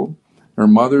 years old. Her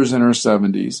mother's in her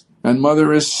 70s. And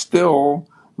mother is still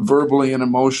verbally and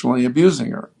emotionally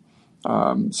abusing her.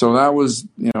 So that was,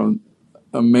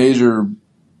 a major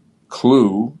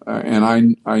clue,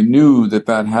 and I knew that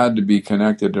had to be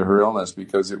connected to her illness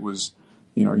because it was,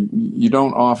 you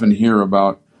don't often hear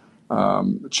about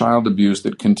child abuse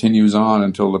that continues on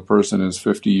until the person is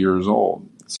 50 years old.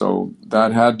 So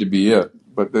that had to be it.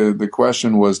 But the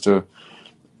question was to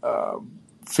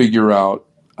figure out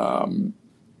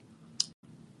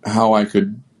how I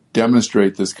could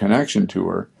demonstrate this connection to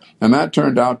her. And that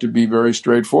turned out to be very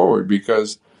straightforward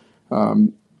because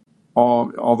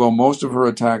although most of her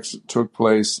attacks took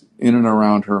place in and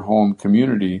around her home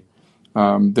community,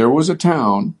 there was a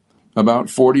town about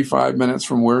 45 minutes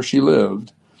from where she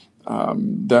lived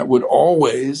that would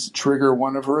always trigger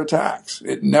one of her attacks.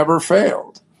 It never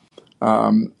failed.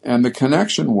 And the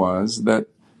connection was that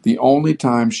the only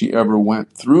time she ever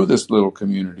went through this little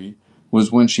community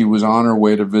was when she was on her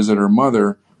way to visit her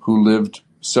mother, who lived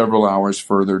several hours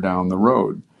further down the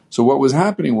road. So what was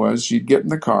happening was she'd get in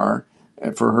the car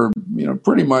for her,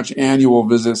 pretty much annual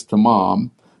visits to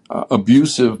mom,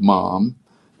 abusive mom,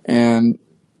 and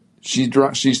she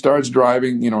starts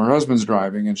driving. Her husband's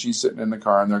driving, and she's sitting in the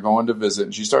car, and they're going to visit.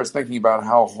 And she starts thinking about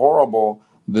how horrible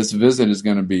this visit is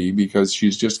going to be because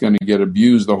she's just going to get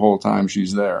abused the whole time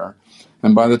she's there.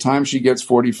 And by the time she gets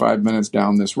 45 minutes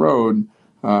down this road,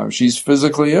 she's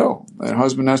physically ill. Her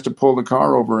husband has to pull the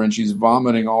car over, and she's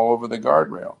vomiting all over the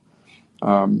guardrail.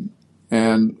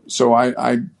 And so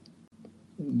I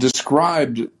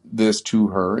described this to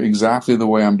her exactly the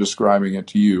way I'm describing it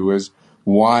to you, as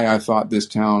why I thought this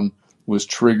town was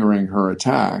triggering her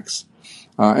attacks.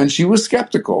 And she was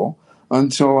skeptical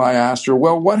until I asked her,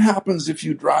 well, what happens if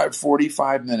you drive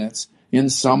 45 minutes in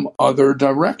some other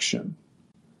direction?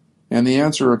 And the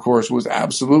answer, of course, was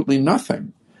absolutely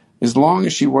nothing. As long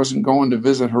as she wasn't going to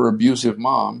visit her abusive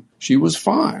mom, she was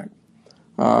fine.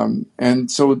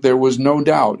 And so there was no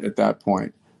doubt at that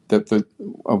point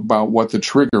about what the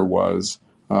trigger was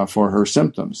for her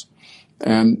symptoms.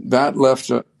 And that left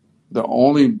the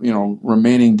only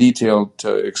remaining detail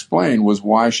to explain was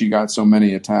why she got so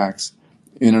many attacks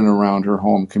in and around her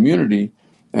home community.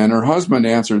 And her husband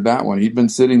answered that one. He'd been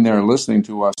sitting there listening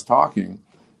to us talking,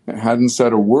 hadn't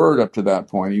said a word up to that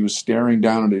point. He was staring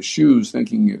down at his shoes,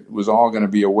 thinking it was all going to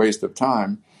be a waste of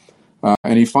time.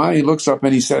 And he finally looks up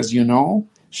and he says,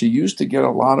 she used to get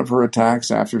a lot of her attacks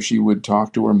after she would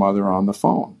talk to her mother on the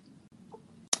phone.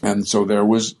 And so there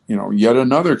was, yet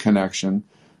another connection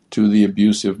to the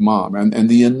abusive mom and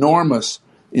the enormous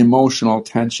emotional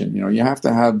tension. You have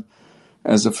to have,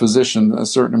 as a physician, a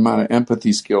certain amount of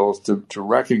empathy skills to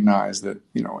recognize that,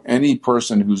 any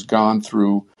person who's gone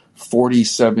through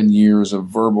 47 years of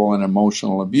verbal and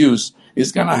emotional abuse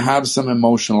is going to have some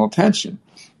emotional tension.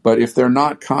 But if they're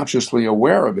not consciously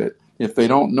aware of it, if they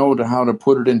don't know how to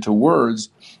put it into words,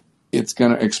 it's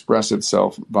going to express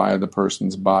itself via the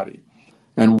person's body.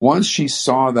 And once she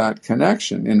saw that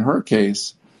connection, in her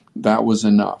case, that was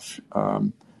enough.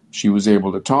 She was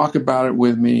able to talk about it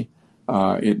with me.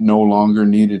 It no longer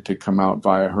needed to come out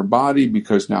via her body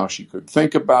because now she could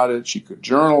think about it. She could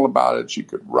journal about it. She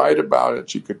could write about it.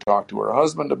 She could talk to her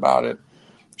husband about it.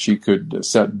 She could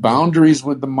set boundaries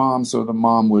with the mom so the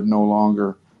mom would no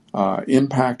longer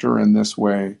impact her in this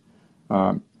way.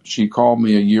 She called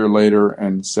me a year later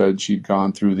and said she'd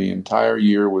gone through the entire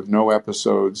year with no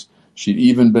episodes. She'd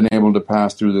even been able to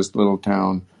pass through this little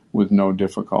town with no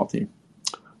difficulty.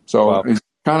 So wow. It's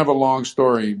kind of a long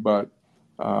story, but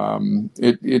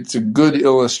it's a good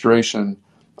illustration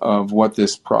of what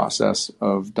this process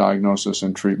of diagnosis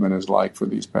and treatment is like for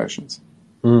these patients.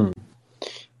 Mm.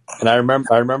 And I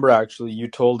remember actually you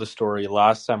told the story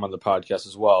last time on the podcast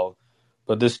as well.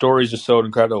 But this story is just so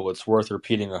incredible, it's worth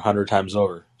repeating 100 times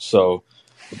over. So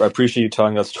I appreciate you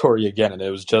telling that story again. And it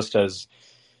was just as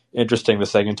interesting the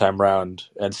second time round,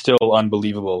 and still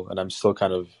unbelievable, and I'm still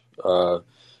kind of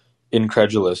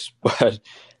incredulous. But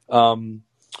um,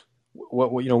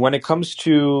 when it comes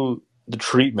to the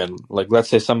treatment, like let's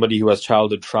say somebody who has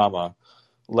childhood trauma,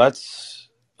 let's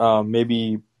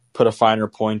maybe put a finer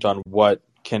point on what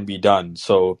can be done.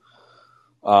 So,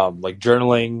 like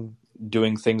journaling,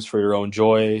 doing things for your own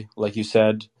joy, like you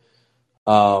said.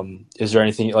 Is there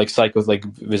anything like like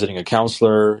visiting a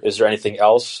counselor? Is there anything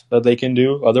else that they can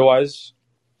do otherwise?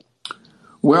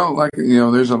 Well,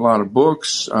 there's a lot of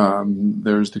books.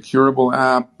 There's the Curable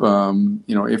app.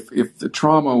 If the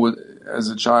trauma as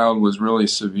a child was really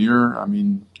severe, I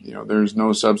mean, there's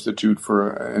no substitute for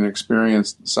an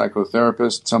experienced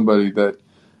psychotherapist, somebody that,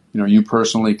 you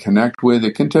personally connect with.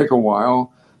 It can take a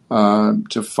while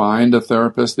to find a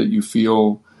therapist that you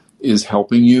feel is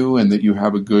helping you and that you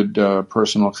have a good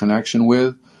personal connection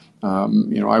with.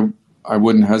 I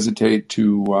wouldn't hesitate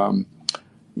to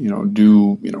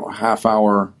do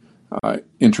half-hour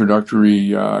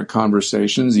introductory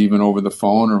conversations, even over the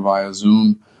phone or via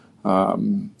Zoom,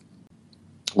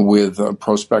 with a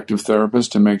prospective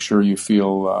therapist to make sure you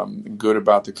feel good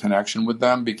about the connection with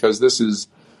them, because this is,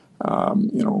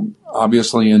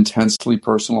 obviously intensely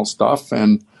personal stuff,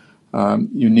 and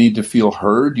you need to feel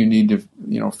heard. You need to,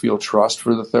 feel trust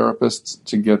for the therapist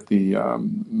to get the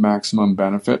maximum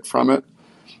benefit from it.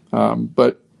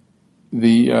 But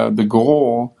the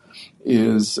goal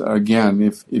is, again,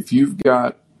 if you've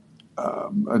got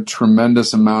a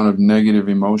tremendous amount of negative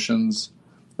emotions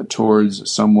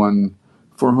towards someone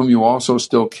for whom you also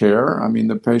still care. I mean,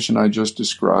 the patient I just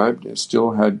described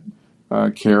still had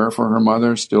care for her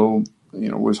mother, still,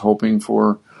 was hoping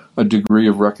for a degree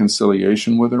of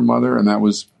reconciliation with her mother, and that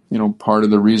was, part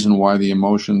of the reason why the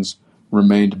emotions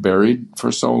remained buried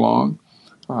for so long.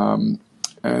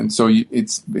 And so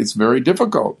it's very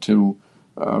difficult to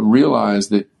realize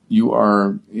that you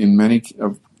are, in many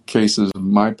cases of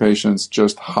my patients,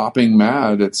 just hopping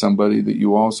mad at somebody that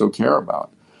you also care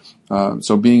about.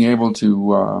 So being able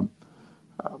to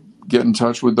get in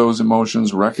touch with those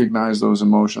emotions, recognize those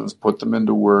emotions, put them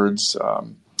into words,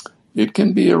 it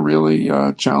can be a really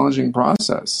challenging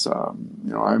process.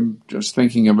 I'm just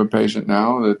thinking of a patient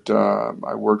now that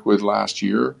I worked with last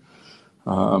year,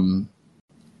 who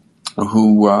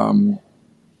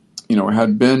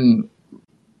had been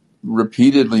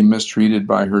repeatedly mistreated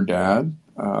by her dad,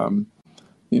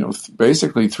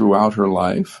 basically throughout her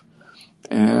life.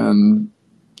 And,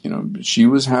 she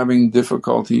was having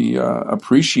difficulty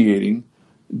appreciating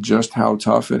just how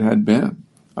tough it had been.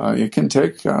 It can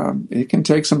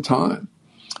take some time.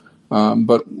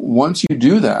 But once you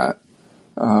do that,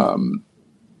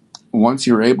 once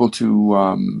you're able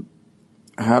to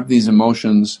have these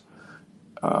emotions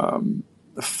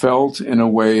felt in a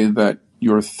way that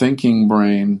your thinking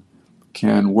brain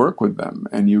can work with them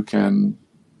and you can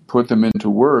put them into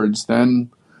words,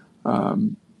 then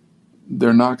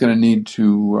they're not going to need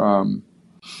to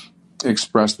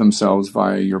express themselves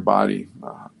via your body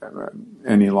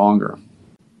any longer.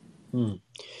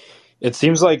 It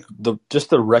seems like just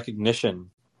the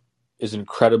recognition is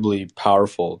incredibly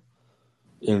powerful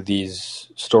in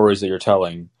these stories that you're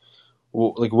telling.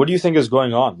 Like, what do you think is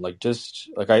going on? Like, just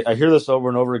like I hear this over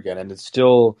and over again, and it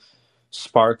still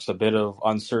sparks a bit of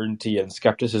uncertainty and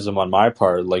skepticism on my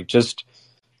part. Like, just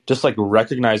like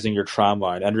recognizing your trauma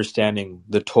and understanding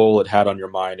the toll it had on your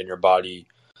mind and your body.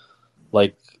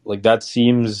 Like that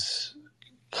seems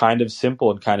kind of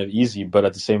simple and kind of easy, but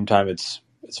at the same time, it's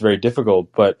very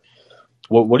difficult. But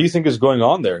what do you think is going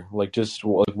on there? Like, just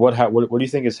like what do you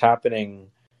think is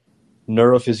happening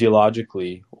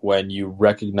neurophysiologically when you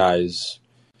recognize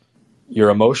your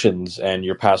emotions and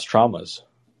your past traumas?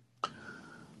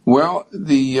 Well,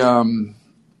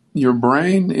 your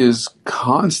brain is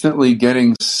constantly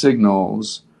getting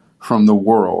signals from the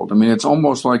world. I mean, it's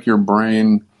almost like your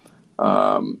brain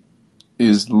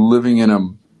is living in a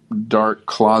dark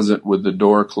closet with the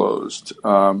door closed,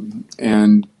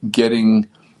 and getting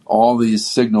all these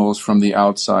signals from the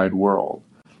outside world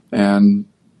and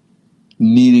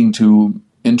needing to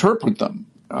interpret them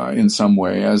in some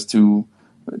way as to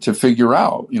figure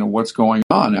out, what's going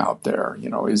on out there.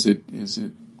 Is it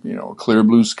a clear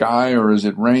blue sky, or is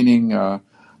it raining?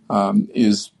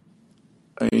 Is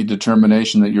a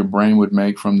determination that your brain would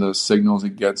make from the signals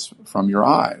it gets from your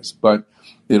eyes. But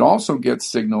it also gets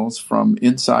signals from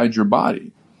inside your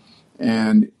body,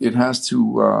 and it has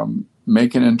to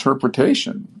make an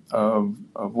interpretation of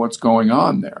what's going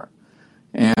on there.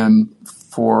 And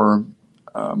for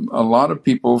a lot of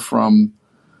people from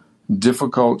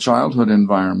difficult childhood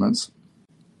environments,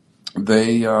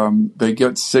 they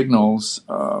get signals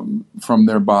from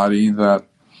their body that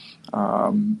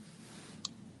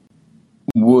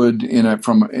would in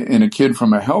a kid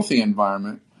from a healthy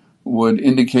environment would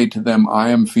indicate to them, I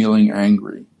am feeling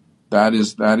angry. That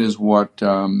is what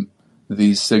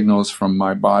these signals from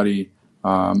my body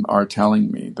are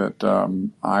telling me, that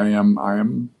I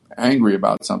am angry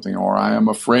about something, or I am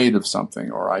afraid of something,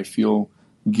 or I feel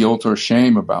guilt or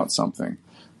shame about something.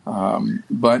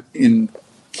 But in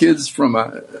kids from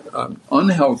an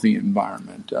unhealthy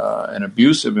environment, an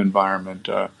abusive environment,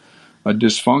 a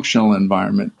dysfunctional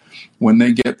environment, when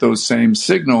they get those same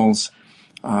signals,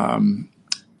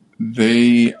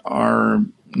 they are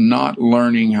not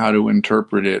learning how to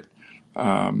interpret it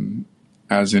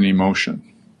as an emotion.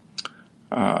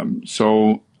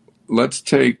 So let's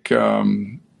take,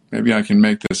 maybe I can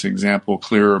make this example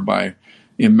clearer by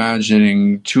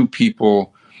imagining two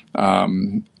people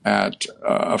at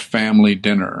a family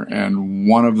dinner, and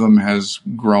one of them has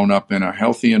grown up in a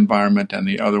healthy environment and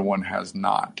the other one has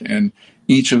not. And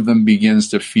each of them begins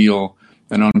to feel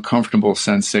an uncomfortable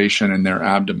sensation in their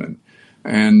abdomen.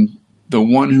 And the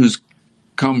one who's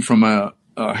come from a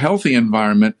healthy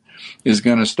environment is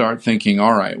going to start thinking,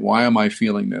 all right, why am I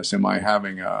feeling this? Am I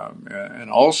having an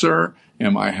ulcer?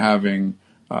 Am I having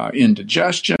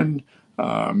indigestion?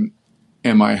 Am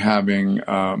I having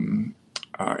an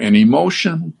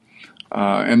emotion?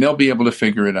 And they'll be able to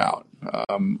figure it out,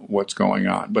 what's going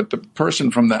on. But the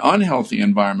person from the unhealthy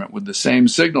environment with the same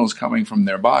signals coming from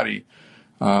their body,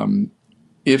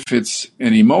 if it's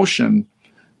an emotion,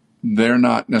 they're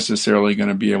not necessarily going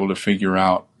to be able to figure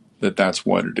out that that's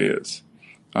what it is.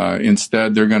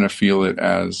 Instead, they're going to feel it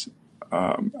as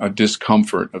a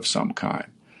discomfort of some kind.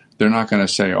 They're not going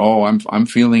to say, "Oh, I'm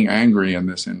feeling angry in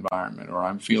this environment," or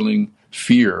 "I'm feeling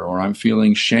fear," or "I'm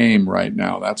feeling shame right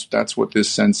now." That's what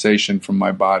this sensation from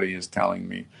my body is telling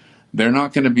me. They're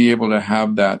not going to be able to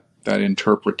have that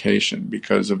interpretation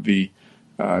because of the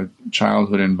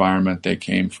childhood environment they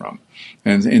came from,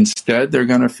 and instead they're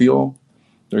going to feel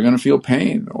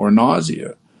pain or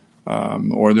nausea.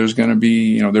 Or there's going to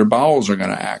be, their bowels are going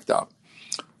to act up.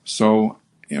 So,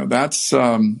 that's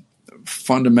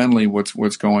fundamentally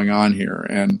what's going on here.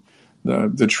 And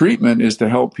the treatment is to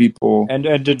help people. And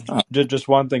just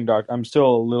one thing, Doc, I'm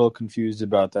still a little confused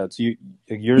about that. So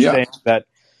you're Yeah. saying that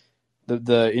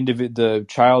the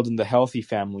child in the healthy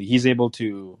family, he's able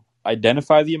to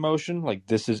identify the emotion, like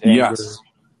this is anger, Yes.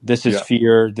 this is Yeah.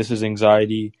 fear, this is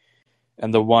anxiety,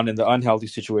 and the one in the unhealthy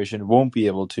situation won't be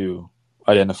able to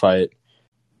identify it.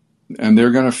 And they're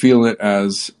going to feel it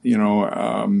as,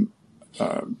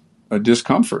 a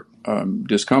discomfort,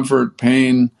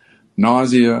 pain,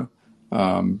 nausea.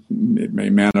 It may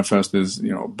manifest as,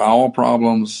 bowel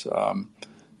problems.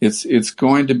 It's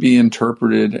going to be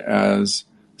interpreted as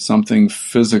something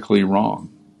physically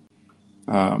wrong,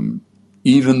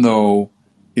 even though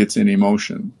it's an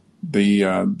emotion.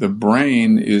 The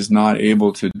brain is not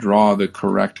able to draw the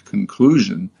correct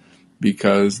conclusion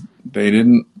because they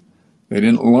didn't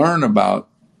learn about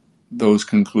those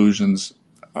conclusions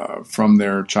from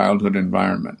their childhood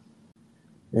environment.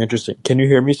 Interesting. Can you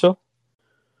hear me still?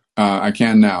 I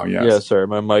can now, yes. Yeah, sorry,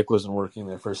 my mic wasn't working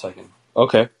there for a second.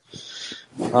 Okay.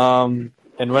 And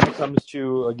when it comes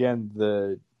to, again,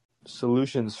 the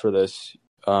solutions for this,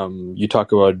 you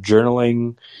talk about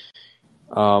journaling.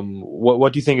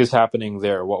 What do you think is happening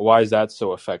there? Why is that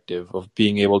so effective, of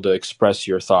being able to express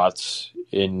your thoughts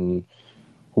in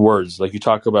words? Like you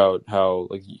talk about how,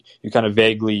 like you kind of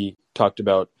vaguely talked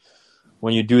about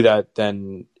when you do that,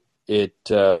 then it...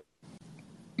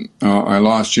 I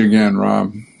lost you again,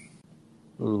 Rob.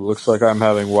 looks like I'm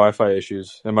having Wi-Fi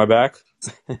issues. Am I back?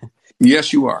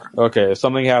 Yes, you are. Okay, if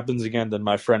something happens again, then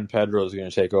my friend Pedro is going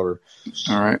to take over.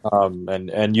 All right.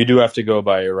 And you do have to go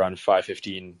by around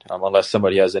 5:15, unless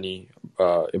somebody has any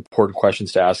important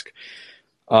questions to ask.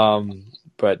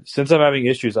 But since I'm having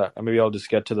issues, maybe I'll just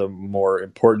get to the more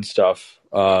important stuff.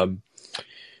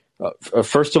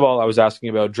 First of all, I was asking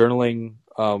about journaling.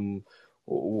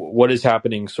 What is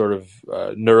happening sort of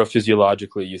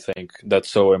neurophysiologically, you think, that's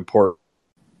so important?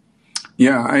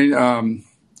 Yeah,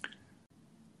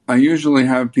 I usually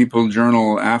have people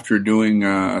journal after doing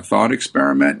a thought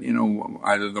experiment,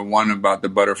 either the one about the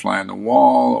butterfly on the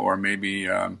wall, or maybe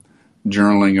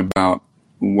journaling about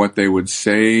what they would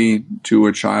say to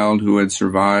a child who had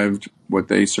survived what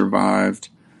they survived.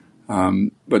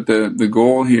 But the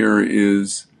goal here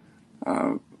is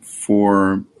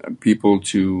for people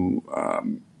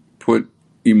to put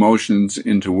emotions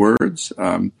into words.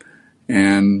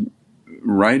 And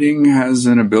writing has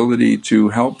an ability to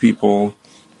help people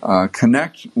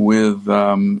connect with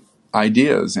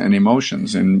ideas and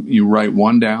emotions. And you write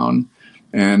one down,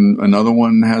 and another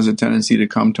one has a tendency to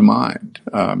come to mind.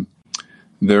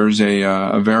 There's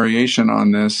a variation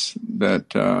on this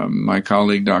that my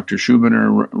colleague Dr.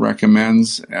 Schubiner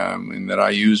recommends and that I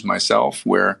use myself,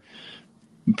 where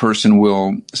a person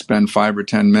will spend 5 or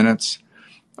 10 minutes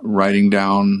writing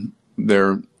down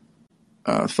their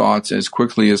thoughts as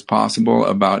quickly as possible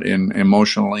about an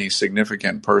emotionally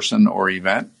significant person or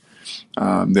event.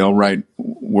 They'll write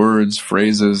words,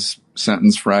 phrases,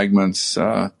 sentence fragments,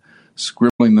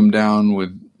 scribbling them down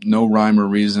with no rhyme or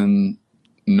reason,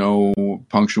 no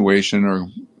punctuation or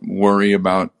worry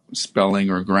about spelling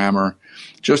or grammar,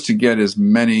 just to get as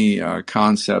many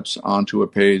concepts onto a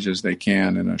page as they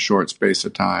can in a short space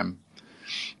of time.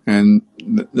 And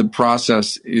the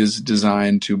process is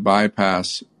designed to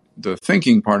bypass the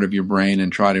thinking part of your brain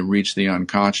and try to reach the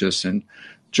unconscious and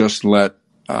just let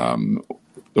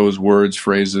those words,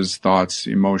 phrases, thoughts,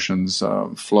 emotions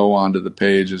flow onto the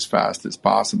page as fast as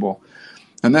possible.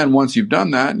 And then once you've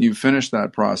done that and you've finished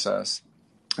that process,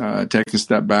 take a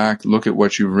step back, look at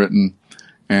what you've written,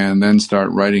 and then start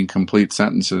writing complete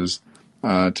sentences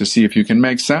to see if you can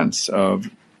make sense of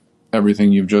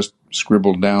everything you've just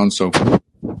scribbled down so far.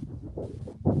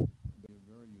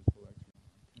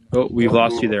 Oh, we've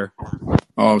lost you there.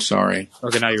 Oh, sorry.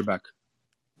 Okay, now you're back.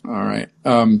 All right.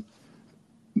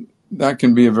 That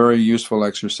can be a very useful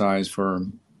exercise for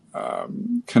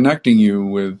connecting you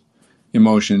with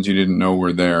emotions you didn't know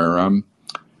were there.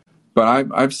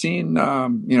 But I've seen,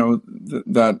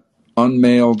 that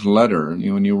unmailed letter.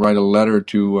 When you write a letter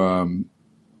to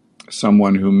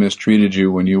someone who mistreated you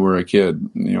when you were a kid.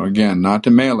 Again, not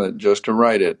to mail it, just to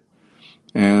write it.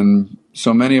 And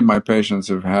so many of my patients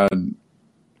have had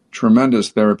tremendous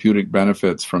therapeutic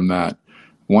benefits from that.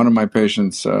 One of my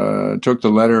patients took the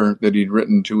letter that he'd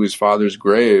written to his father's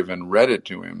grave and read it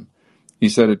to him. He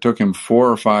said it took him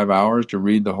 4 or 5 hours to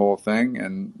read the whole thing,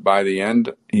 and by the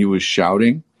end, he was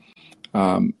shouting.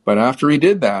 But after he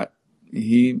did that,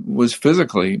 he was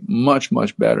physically much,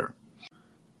 much better.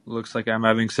 Looks like I'm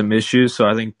having some issues, so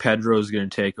I think Pedro's going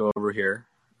to take over here.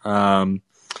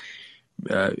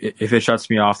 If it shuts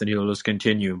me off, then he'll just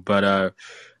continue. But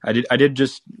I did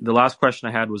just, the last question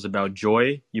I had was about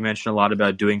joy. You mentioned a lot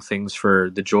about doing things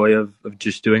for the joy of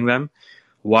just doing them.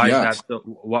 Why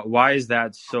is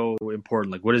that so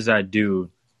important? Like, what does that do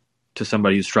to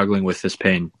somebody who's struggling with this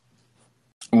pain?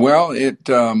 Well, it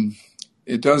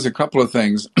does a couple of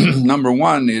things. Number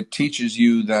one, it teaches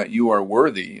you that you are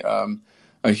worthy.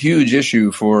 A huge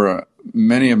issue for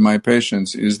many of my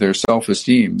patients is their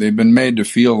self-esteem. They've been made to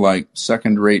feel like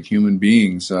second-rate human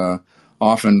beings,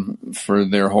 often for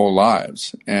their whole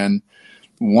lives. And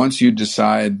once you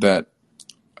decide that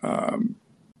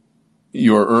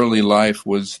your early life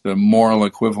was the moral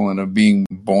equivalent of being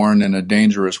born in a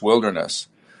dangerous wilderness,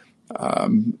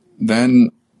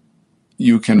 then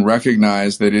you can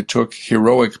recognize that it took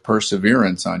heroic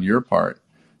perseverance on your part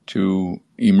to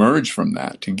emerge from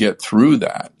that, to get through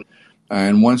that.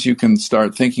 And once you can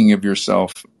start thinking of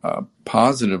yourself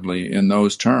positively in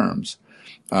those terms,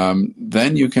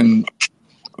 then you can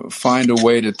find a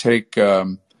way to take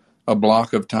a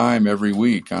block of time every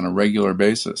week on a regular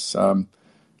basis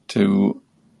to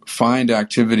find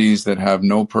activities that have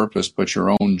no purpose but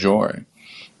your own joy.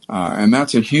 And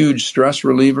that's a huge stress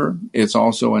reliever. It's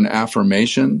also an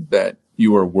affirmation that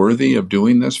you are worthy of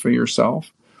doing this for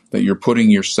yourself, that you're putting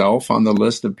yourself on the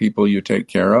list of people you take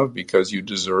care of because you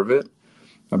deserve it,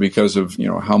 because of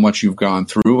how much you've gone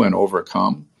through and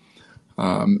overcome.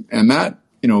 And that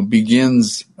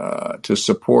begins to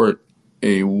support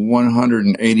a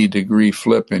 180-degree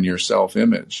flip in your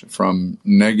self-image from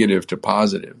negative to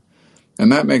positive.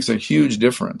 And that makes a huge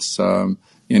difference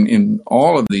in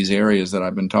all of these areas that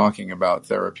I've been talking about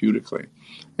therapeutically.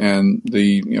 And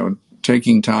the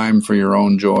taking time for your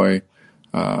own joy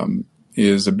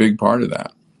is a big part of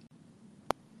that.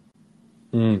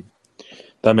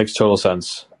 That makes total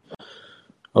sense.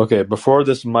 Okay, before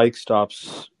this mic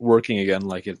stops working again,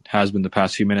 like it has been the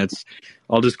past few minutes,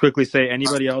 I'll just quickly say,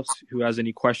 anybody else who has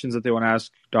any questions that they want to ask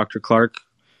Dr. Clarke,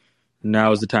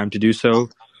 now is the time to do so.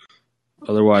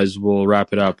 Otherwise, we'll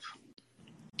wrap it up.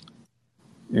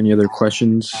 Any other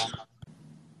questions?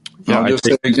 I'll just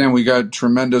say again, we got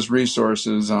tremendous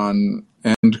resources on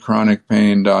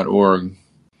endchronicpain.org.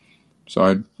 So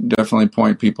I definitely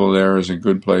point people there as a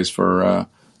good place for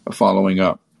following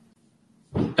up.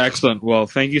 Excellent. Well,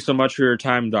 thank you so much for your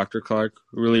time, Dr. Clarke.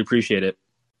 Really appreciate it.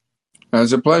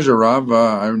 It's a pleasure, Rob.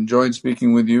 I enjoyed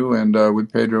speaking with you and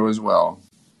with Pedro as well.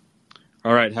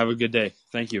 All right. Have a good day.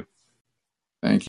 Thank you. Thank you.